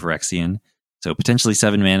Phyrexian. So potentially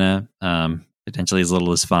 7 mana, potentially as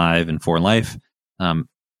little as 5 and 4 life.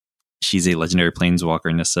 She's a legendary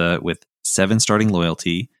planeswalker, Nissa, with 7 starting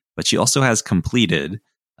loyalty, but she also has completed.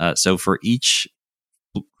 So for each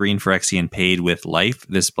green Phyrexian paid with life,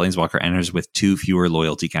 this planeswalker enters with 2 fewer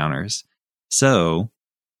loyalty counters. So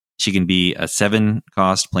she can be a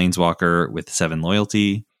 7-cost planeswalker with 7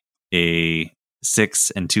 loyalty, a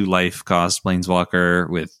 6 and 2 life cost planeswalker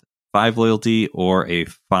with 5 loyalty, or a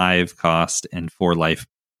 5 cost and 4 life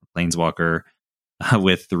planeswalker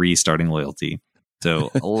with 3 starting loyalty.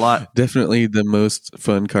 So a lot. Definitely the most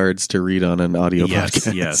fun cards to read on an audio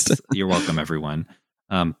podcast. Yes. You're welcome, everyone.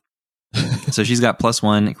 So she's got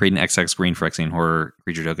 +1, create an XX green Phyrexian Horror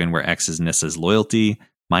creature token where X is Nissa's loyalty,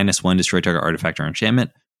 -1, destroy target artifact or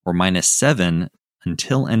enchantment, or -7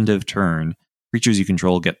 until end of turn. Creatures you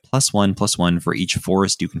control get +1/+1 for each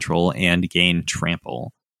forest you control and gain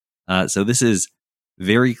trample. So this is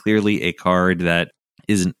very clearly a card that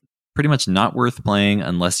is pretty much not worth playing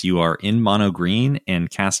unless you are in mono green and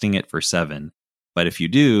casting it for 7. But if you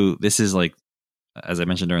do, this is like, as I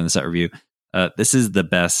mentioned during the set review, this is the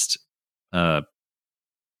best. This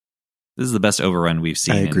is the best overrun we've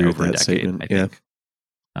seen in over a decade. Statement. I think,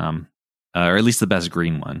 or at least the best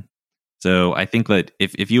green one. So I think that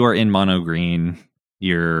if you are in mono green,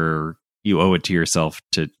 you owe it to yourself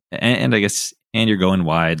to, and I guess, and you're going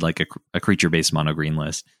wide like a creature based mono green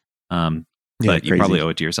list. But you probably owe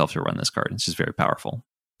it to yourself to run this card. It's just very powerful.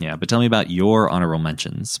 Yeah, but tell me about your honorable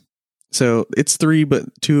mentions. So it's 3, but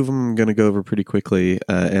 2 of them I'm going to go over pretty quickly,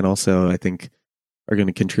 and also I think are going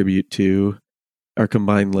to contribute to our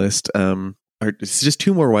combined list. It's just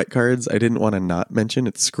 2 more white cards I didn't want to not mention.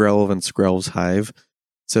 It's Skrelv and Skrelv's Hive.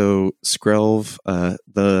 So Skrelv,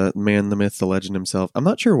 the man, the myth, the legend himself. I'm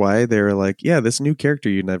not sure why they were like, yeah, this new character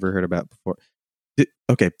you'd never heard about before.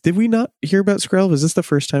 Did we not hear about Skrelv? Is this the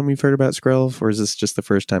first time we've heard about Skrelv, or is this just the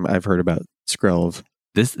first time I've heard about Skrelv?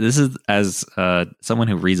 This is, as someone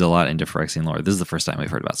who reads a lot into Phyrexian lore, this is the first time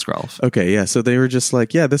we've heard about Skrelv. Okay, yeah, so they were just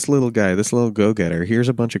like, yeah, this little guy, this little go-getter, here's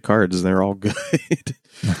a bunch of cards, and they're all good.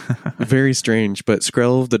 Very strange, but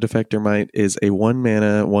Skrelv, the Defector Might, is a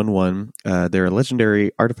 1-mana, 1/1. They're a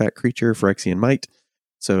legendary artifact creature, Phyrexian Might.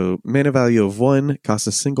 So, mana value of 1, costs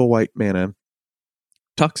a single white mana,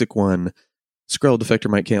 toxic 1, Skrelv Defector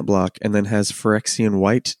Might can't block, and then has Phyrexian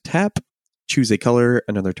White tap, choose a color,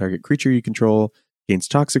 another target creature you control, gains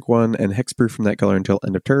toxic 1, and hexproof from that color until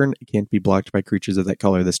end of turn. It can't be blocked by creatures of that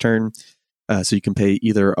color this turn. So you can pay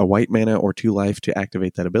either a white mana or 2 life to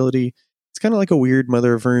activate that ability. It's kind of like a weird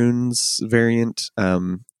Mother of Runes variant,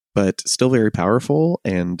 but still very powerful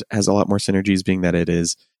and has a lot more synergies, being that it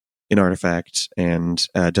is an artifact and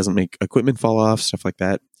doesn't make equipment fall off, stuff like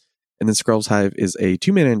that. And then Skrelv's Hive is a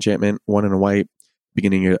 2-mana enchantment, 1 and a white.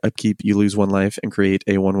 Beginning your upkeep, you lose 1 life and create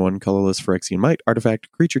a 1/1 colorless Phyrexian Might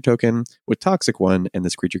artifact creature token with toxic 1, and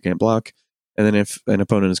this creature can't block. And then if an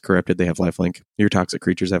opponent is corrupted, they have lifelink. Your toxic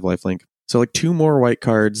creatures have lifelink. So like 2 more white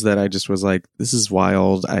cards that I just was like, this is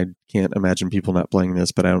wild. I can't imagine people not playing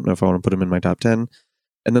this, but I don't know if I want to put them in my top 10.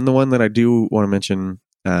 And then the one that I do want to mention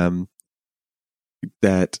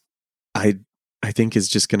that I think is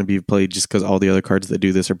just going to be played just because all the other cards that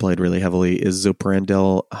do this are played really heavily is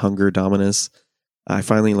Zoprandel Hunger Dominus. I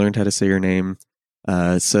finally learned how to say your name.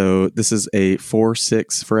 So this is a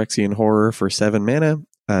 4/6 Phyrexian Horror for 7 mana.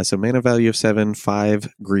 So mana value of 7,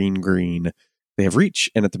 5 green. They have reach,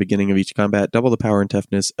 and at the beginning of each combat, double the power and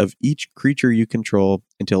toughness of each creature you control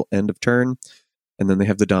until end of turn. And then they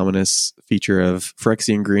have the Dominus feature of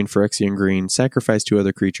Phyrexian green, sacrifice 2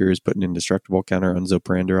 other creatures, put an indestructible counter on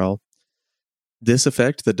Zoprandel. This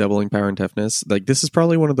effect, the doubling power and toughness, like this is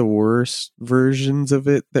probably one of the worst versions of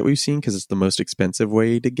it that we've seen because it's the most expensive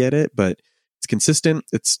way to get it, but it's consistent.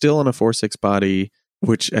 It's still on a 4/6 body,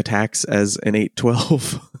 which attacks as an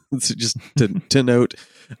 8/12. Just to note.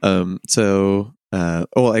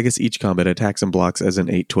 I guess each combat attacks and blocks as an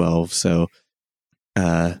 8/12. So,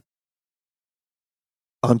 on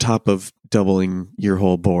top of doubling your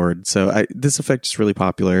whole board. So this effect is really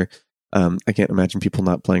popular. I can't imagine people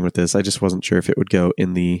not playing with this. I just wasn't sure if it would go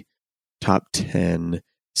in the top 10.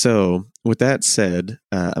 So with that said,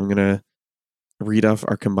 I'm going to read off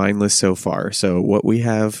our combined list so far. So what we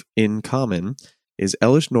have in common is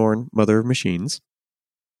Elesh Norn, Mother of Machines,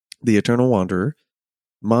 the Eternal Wanderer,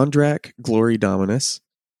 Mondrak, Glory Dominus,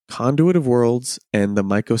 Conduit of Worlds, and the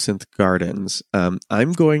Mycosynth Gardens.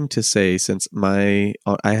 I'm going to say, since I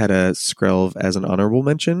had a Skrelv as an honorable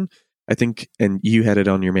mention, I think, and you had it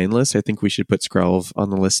on your main list, I think we should put Skrelv on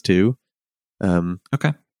the list too.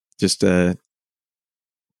 Okay. Just the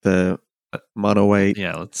mono white,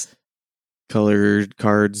 let's colored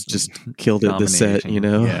cards just killed it this set,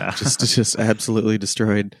 Yeah. just absolutely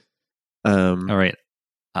destroyed. All right.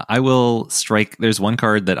 I will strike. There's one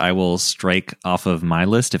card that I will strike off of my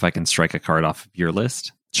list if I can strike a card off of your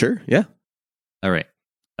list. Sure. Yeah. All right.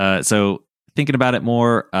 So thinking about it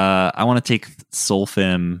more, I want to take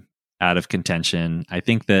Solfim out of contention. I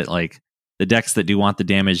think that like the decks that do want the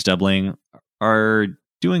damage doubling are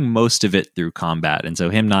doing most of it through combat, and so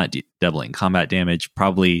him not doubling combat damage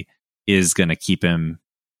probably is going to keep him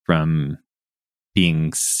from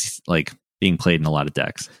being played in a lot of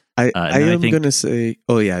decks. I am going to say,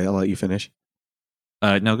 oh yeah, I'll let you finish.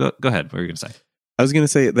 No, go ahead. What were you going to say? I was going to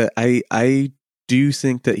say that I do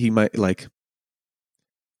think that he might like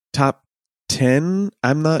top 10.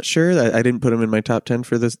 I'm not sure. I didn't put him in my top 10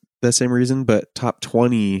 for the same reason, but top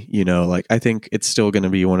 20, like I think it's still going to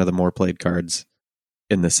be one of the more played cards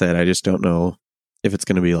in the set. I just don't know if it's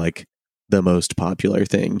going to be like the most popular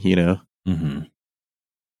thing, Mm-hmm.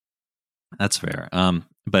 That's fair.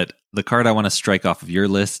 But the card I want to strike off of your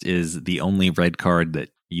list is the only red card that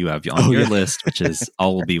you have on your list, which is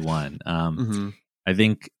All Will Be One. Mm-hmm. I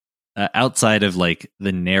think outside of like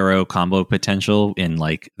the narrow combo potential in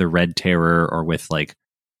like the Red Terror or with like,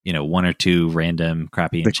 one or two random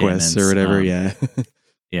crappy enchantments or whatever. Yeah.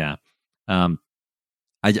 Yeah.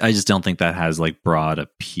 I just don't think that has like broad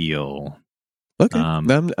appeal. Okay. I'm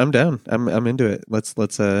down. I'm into it.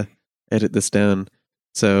 Let's edit this down.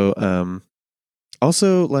 So,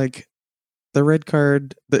 also like the red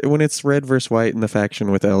card when it's red versus white in the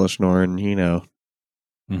faction with Elesh Norn,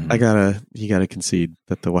 Mm-hmm. you gotta concede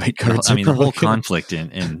that the white cards. The whole conflict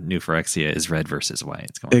in New Phyrexia is red versus white.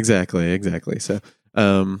 It's going exactly. So,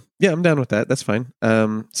 yeah, I'm down with that. That's fine.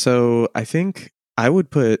 So I think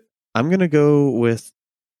I'm gonna go with.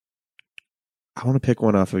 I want to pick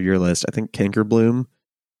one off of your list. I think Cankerbloom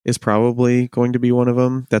is probably going to be one of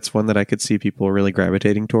them. That's one that I could see people really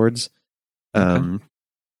gravitating towards. Okay.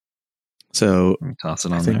 So toss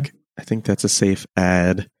it on there. I think that's a safe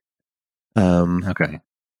add. Okay.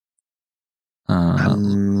 Let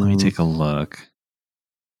me take a look.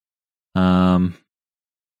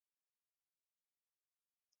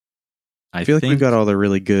 I feel like we've got all the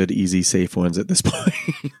really good, easy, safe ones at this point.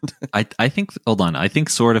 I think. Hold on. I think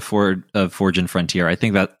Sword of Forge and Frontier. I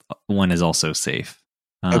think that one is also safe.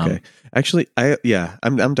 Okay. Actually,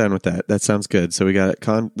 I'm done with that. That sounds good. So we got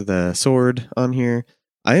the sword on here.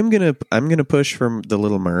 I'm gonna push from the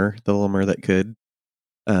little Mer that could.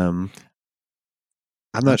 I'm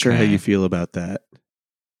not sure how you feel about that.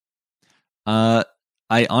 I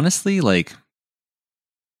honestly like.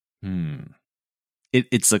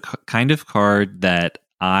 It's a kind of card that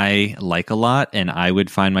I like a lot, and I would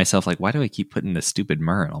find myself like, why do I keep putting this stupid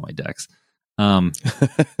Mer in all my decks?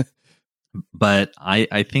 But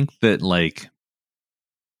I think that like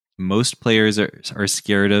most players are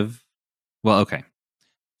scared of. Well, okay.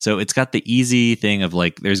 So it's got the easy thing of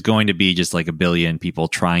like, there's going to be just like a billion people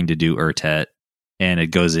trying to do Urtet, and it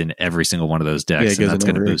goes in every single one of those decks, and that's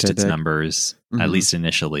going to boost its numbers, at least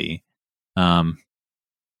initially. And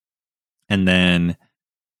then,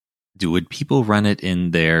 would people run it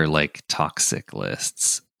in their like toxic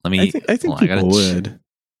lists? I think people would.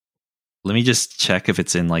 Let me just check if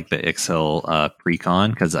it's in like the Ixhel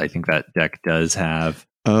precon, because I think that deck does have.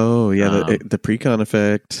 Oh yeah, the precon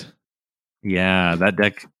effect. Yeah, that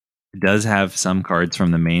deck does have some cards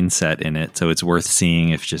from the main set in it, so it's worth seeing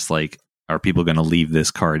if just like, are people going to leave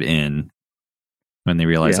this card in when they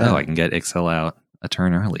realize, I can get Ixhel out a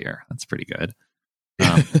turn earlier. That's pretty good.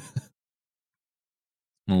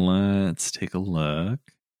 Let's take a look.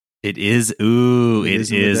 It is. Ooh,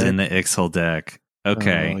 it is in the Ixhel deck.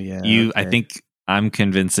 Okay. Oh, yeah, okay. I think I'm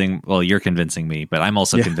convincing. Well, you're convincing me, but I'm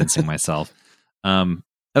also convincing myself.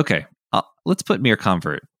 Okay. Let's put Mere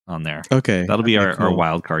Convert on there. Okay. That'll be our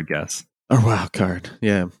wild card guess. Our wild card.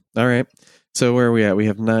 Yeah. All right. So where are we at? We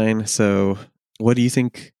have 9. So what do you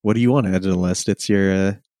think? What do you want to add to the list? It's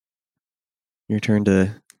your turn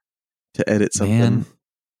to edit something. Man.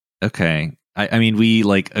 Okay. I mean, we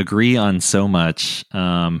like agree on so much.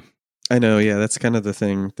 I know. Yeah, that's kind of the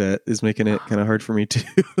thing that is making it kind of hard for me too.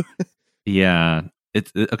 Yeah.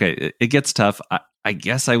 Okay. It gets tough. I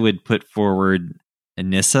guess I would put forward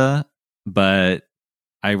Anissa, but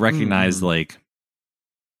I recognize like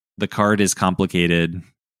the card is complicated.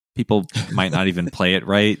 People might not even play it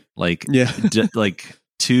right. Like, like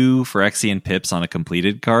 2 Phyrexian pips on a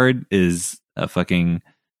completed card is a fucking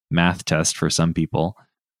math test for some people.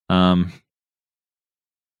 I'll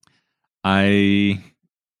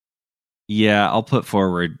put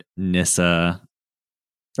forward Nissa.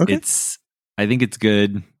 Okay. I think it's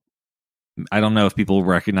good. I don't know if people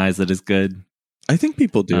recognize that it's good. I think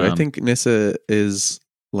people do. I think Nissa is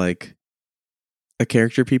like a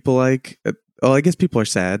character people like. Well, I guess people are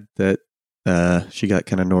sad that she got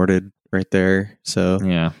kind of Norded right there. So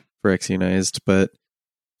yeah, Phyrexianized, but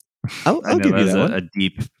I'll give you that one. A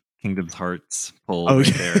deep Kingdom Hearts pull Oh, right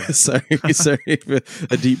yeah. there. sorry,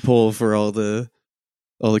 a deep pull for all the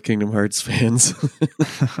Kingdom Hearts fans.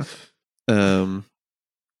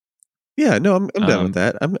 Yeah, no, I'm down with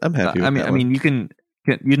that. I'm happy with that. I mean, you can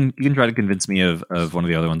try to convince me of one of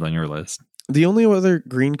the other ones on your list. The only other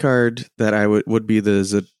green card that I would be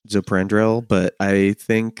the Zoprandrel, but I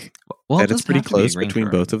think that it's pretty close between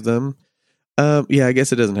both of them. Yeah, I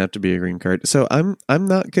guess it doesn't have to be a green card. So I'm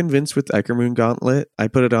not convinced with Ikermoon Gauntlet. I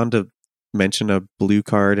put it on to mention a blue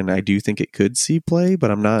card, and I do think it could see play,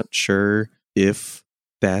 but I'm not sure if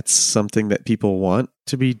that's something that people want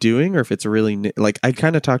to be doing, or if it's really like I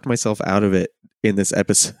kind of talked myself out of it in this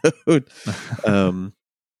episode,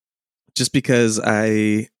 just because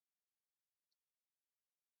I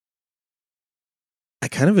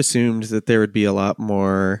kind of assumed that there would be a lot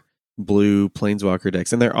more blue Planeswalker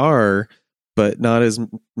decks, and there are, but not as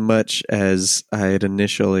much as I had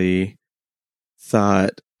initially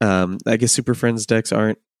thought. I guess Super Friends decks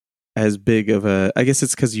aren't as big of a. I guess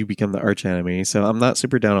it's because you become the arch enemy, so I'm not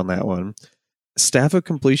super down on that one. Staff of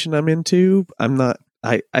Completion, I'm into. I'm not.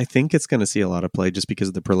 I think it's going to see a lot of play just because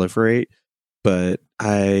of the proliferate, but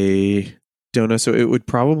I don't know. So it would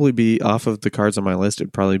probably be off of the cards on my list.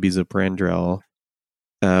 It'd probably be Zoprandrel,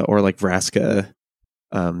 or like Vraska.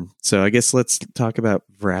 So I guess let's talk about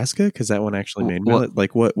Vraska, because that one actually made me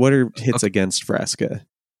like what are hits against Vraska?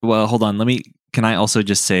 Well, hold on. Can I also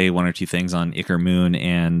just say one or two things on Ikermoon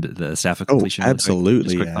and the Staff of Completion? Oh,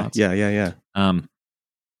 absolutely. Yeah.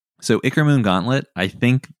 So Ikermoon Gauntlet, I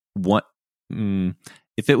think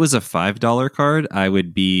if it was a $5 card, I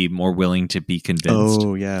would be more willing to be convinced.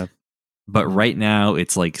 Oh, yeah. But right now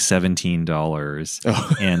it's like $17.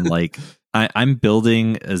 Oh. And like I'm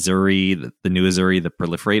building Azuri, the new Azuri, the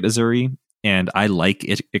Proliferate Azuri, and I like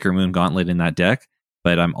Ikermoon Gauntlet in that deck.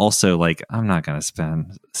 But I'm also like, I'm not going to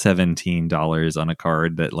spend $17 on a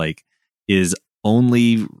card that like is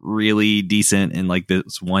only really decent in like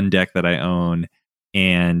this one deck that I own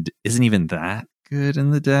and isn't even that good in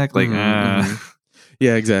the deck. Like,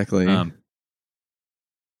 yeah, exactly.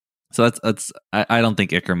 So that's I don't think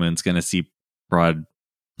Ikermoon's going to see broad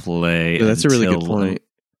play. Yeah, that's a really good point.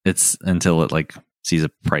 It's until it like sees a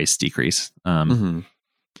price decrease.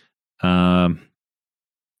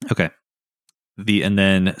 Okay. And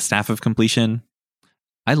then Staff of Completion,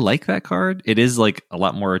 I like that card. It is like a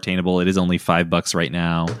lot more attainable. It is only $5 right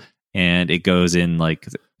now, and it goes in like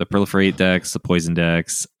the Proliferate decks, the Poison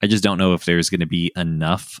decks. I just don't know if there's going to be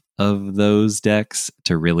enough of those decks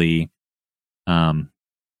to really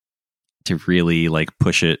like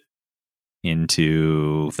push it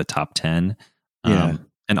into the top 10. Yeah.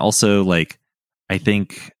 And also like I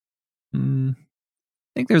think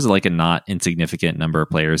there's like a not insignificant number of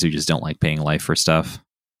players who just don't like paying life for stuff.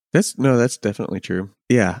 That's definitely true.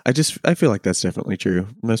 Yeah, I feel like that's definitely true.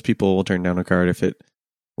 Most people will turn down a card if it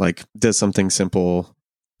like does something simple,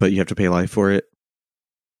 but you have to pay life for it.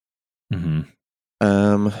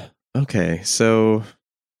 Okay, so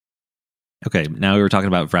now we were talking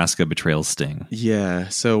about Vraska Betrayal Sting. Yeah,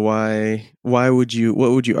 so what would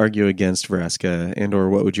you argue against Vraska, and or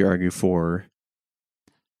what would you argue for?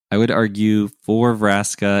 I would argue for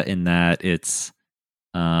Vraska in that it's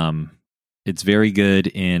very good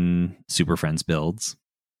in Super Friends builds.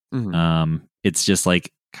 It's just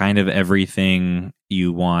like kind of everything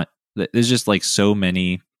you want. There's just like so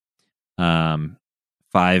many 5-mana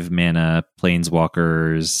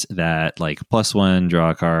planeswalkers that like +1 draw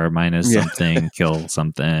a card, minus something, kill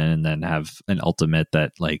something, and then have an ultimate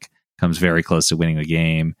that like comes very close to winning the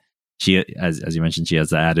game. She, as you mentioned, she has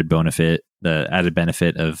the added benefit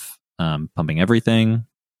of pumping everything,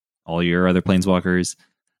 all your other planeswalkers.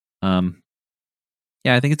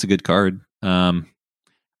 Yeah, I think it's a good card.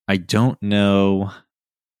 I don't know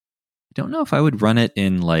if I would run it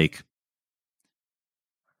in like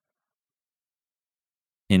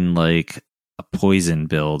a poison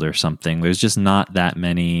build or something. There's just not that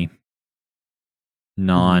many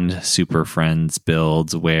non-Super Friends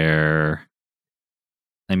builds where,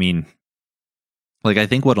 I mean, like I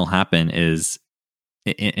think what'll happen is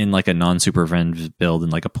in like a non-Super Friends build, in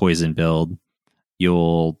like a poison build,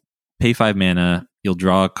 you'll pay 5 mana, you'll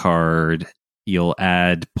draw a card, you'll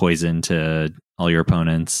add poison to all your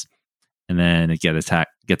opponents, and then it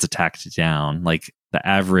gets attacked down. Like the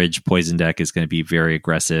average poison deck is going to be very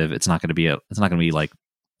aggressive. It's not going to be like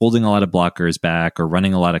holding a lot of blockers back or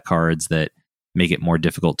running a lot of cards that make it more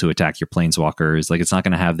difficult to attack your planeswalkers. Like it's not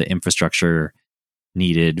going to have the infrastructure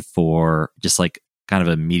needed for just like kind of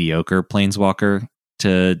a mediocre planeswalker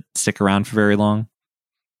to stick around for very long.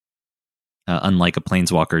 Unlike a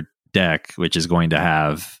planeswalker deck, which is going to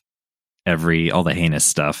have all the heinous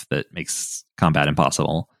stuff that makes combat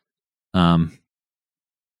impossible.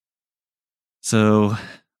 So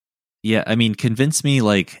yeah, I mean, convince me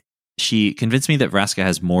that Vraska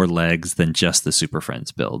has more legs than just the Super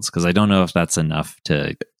Friends builds, because I don't know if that's enough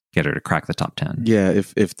to get her to crack the top 10. Yeah,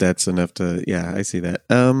 if that's enough to, yeah, I see that.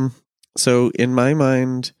 So in my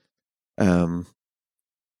mind,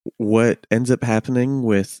 what ends up happening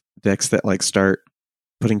with decks that like start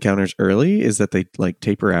putting counters early is that they like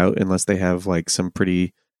taper out unless they have like some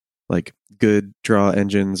pretty like good draw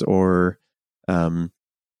engines, or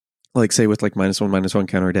like say with like -1/-1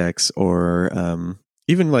 counter decks, or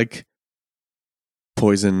even like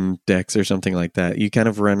poison decks or something like that. You kind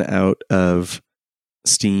of run out of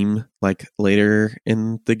steam like later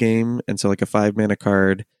in the game, and so like a 5-mana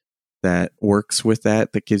card that works with that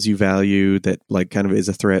gives you value, that like kind of is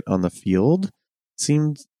a threat on the field,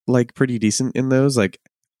 seemed like pretty decent in those. Like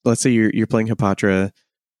let's say you're playing Hapatra,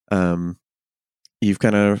 you've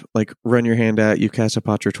kind of like run your hand out, you cast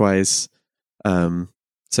Hapatra twice,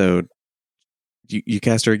 so you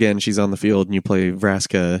cast her again, she's on the field, and you play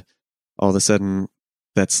Vraska. All of a sudden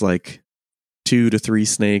that's like 2 to 3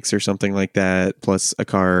 snakes or something like that, plus a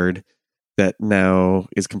card that now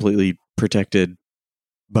is completely protected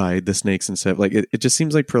by the snakes and stuff. Like it just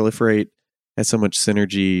seems like Proliferate has so much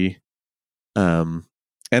synergy, and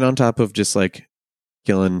on top of just like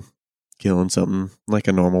killing something like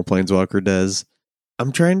a normal planeswalker does.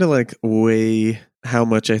 I'm trying to like weigh how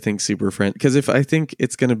much I think Super Friends, because if I think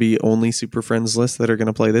it's going to be only Super Friends lists that are going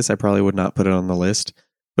to play this, I probably would not put it on the list.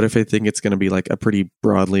 But if I think it's going to be like a pretty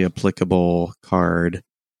broadly applicable card,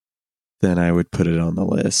 then I would put it on the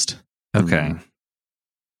list. Okay.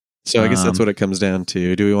 So I guess that's what it comes down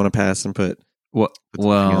to. Do we want to pass and put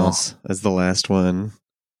something else as the last one?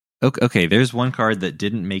 Okay, there's one card that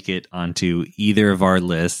didn't make it onto either of our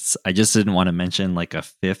lists. I just didn't want to mention like a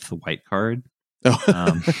 5th white card.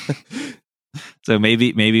 Oh. So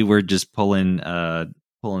maybe we're just pulling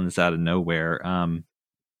this out of nowhere.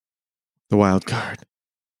 The wild card.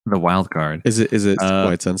 The wild card. Is it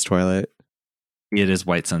White Sun's Twilight? It is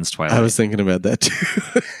White Sun's Twilight. I was thinking about that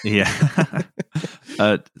too. Yeah.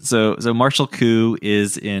 So Martial Coup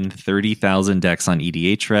is in 30,000 decks on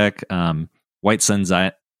EDHREC. White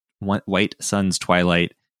Sun's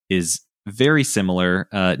Twilight is very similar.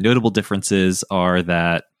 Notable differences are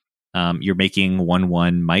that you're making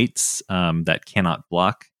 1/1 mites that cannot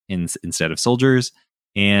block instead of soldiers,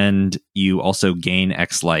 and you also gain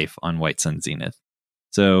X life on White Sun Zenith.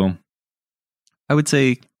 So I would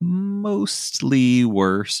say mostly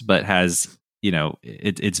worse, but has,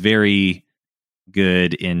 it's very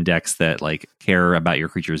good in decks that like care about your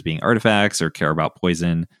creatures being artifacts or care about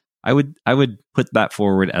poison. I would put that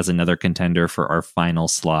forward as another contender for our final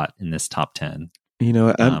slot in this top 10.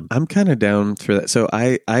 I'm kind of down for that. So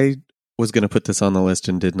I was going to put this on the list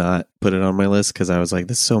and did not put it on my list because I was like,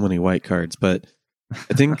 there's so many white cards. But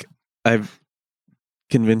I think I've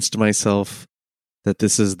convinced myself that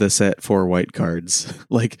this is the set for white cards.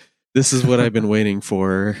 Like, this is what I've been waiting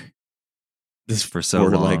for. For so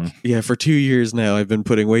long. For 2 years now, I've been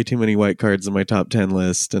putting way too many white cards in my top 10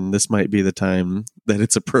 list, and this might be the time that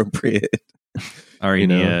it's appropriate.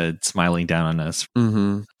 Arenia smiling down on us.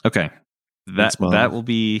 Mm-hmm. Okay. That will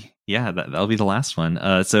be, that'll be the last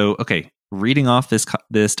one. So, okay, reading off this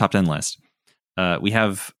top 10 list, we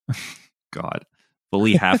have,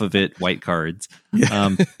 fully half of it white cards.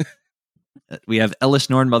 Yeah. We have Elish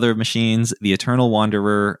Norn, Mother of Machines, The Eternal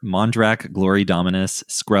Wanderer, Mondrak, Glory Dominus,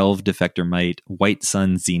 Skrelv, Defector Might, White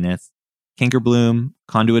Sun Zenith, Kinkerbloom,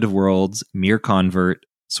 Conduit of Worlds, Mere Convert,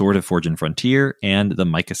 Sword of Forge and Frontier, and the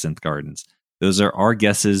Mycosynth Gardens. Those are our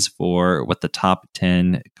guesses for what the top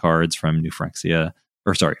 10 cards from Phyrexia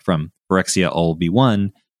All Be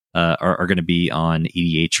One are going to be on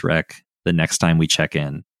EDHREC the next time we check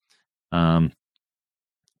in. Any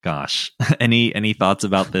thoughts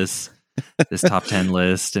about this top 10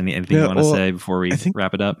 list? Anything you want to say before we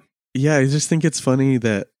wrap it up? Yeah, I just think it's funny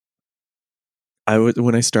that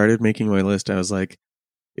when I started making my list, I was like,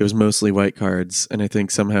 it was mostly white cards, and I think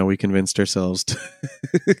somehow we convinced ourselves to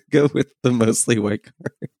go with the mostly white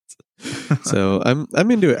cards. So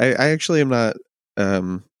I'm into it. I actually am not.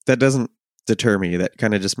 That doesn't deter me. That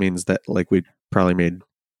kind of just means that like we probably made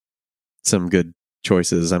some good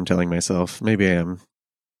choices. I'm telling myself. Maybe I am.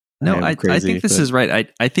 No, I think this is right.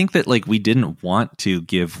 I think that like we didn't want to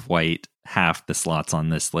give white half the slots on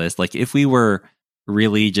this list. Like if we were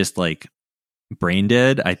really just like brain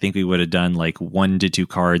dead, I think we would have done like 1 to 2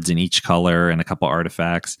 cards in each color and a couple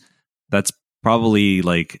artifacts. That's probably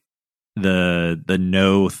like the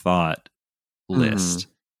no thought list.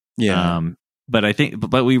 Yeah.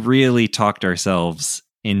 But we really talked ourselves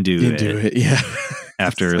into it. Yeah.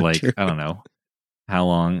 After like, true. I don't know how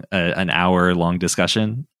long, an hour long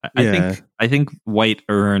discussion. Yeah. I think White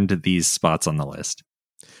earned these spots on the list.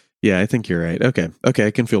 Yeah, I think you're right. Okay,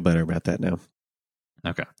 I can feel better about that now.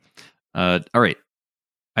 Okay. All right.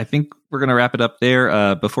 I think we're going to wrap it up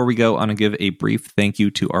there. Before we go, I want to give a brief thank you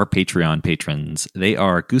to our Patreon patrons. They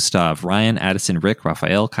are Gustav, Ryan, Addison, Rick,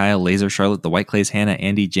 Raphael, Kyle, Laser, Charlotte, The White Clays, Hannah,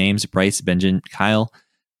 Andy, James, Bryce, Benjamin, Kyle,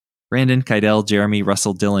 Brandon, Kydell, Jeremy,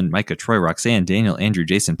 Russell, Dylan, Micah, Troy, Roxanne, Daniel, Andrew,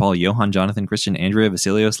 Jason, Paul, Johan, Jonathan, Christian, Andrea,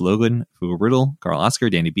 Vasilios, Logan, Fugarudel, Carl Oscar,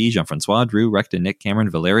 Danny B, Jean-Francois, Drew, Recta, Nick, Cameron,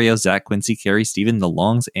 Valerio, Zach, Quincy, Carrie, Stephen, The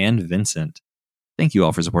Longs, and Vincent. Thank you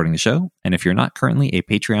all for supporting the show. And if you're not currently a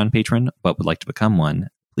Patreon patron but would like to become one,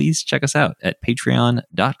 please check us out at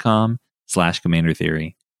patreon.com/Commander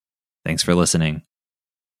Theory. Thanks for listening.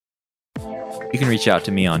 You can reach out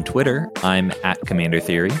to me on Twitter. I'm at Commander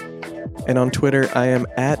Theory. And on Twitter, I am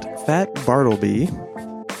at Fat Bartleby.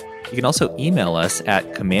 You can also email us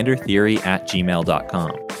at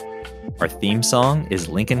commandertheory@gmail.com. Our theme song is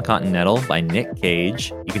Lincoln Continental by Nick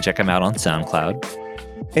Cage. You can check him out on SoundCloud.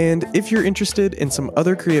 And if you're interested in some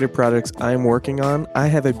other creative projects I'm working on, I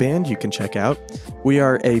have a band you can check out. We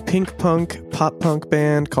are a pink punk, pop punk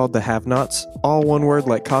band called the Have-Nots, all one word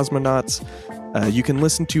like cosmonauts. You can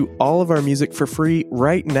listen to all of our music for free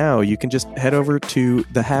right now. You can just head over to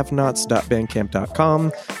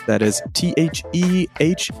thehavenots.bandcamp.com. That is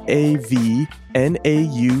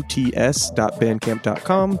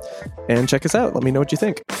TheHehavNauts.bandcamp.com and check us out. Let me know what you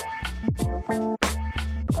think.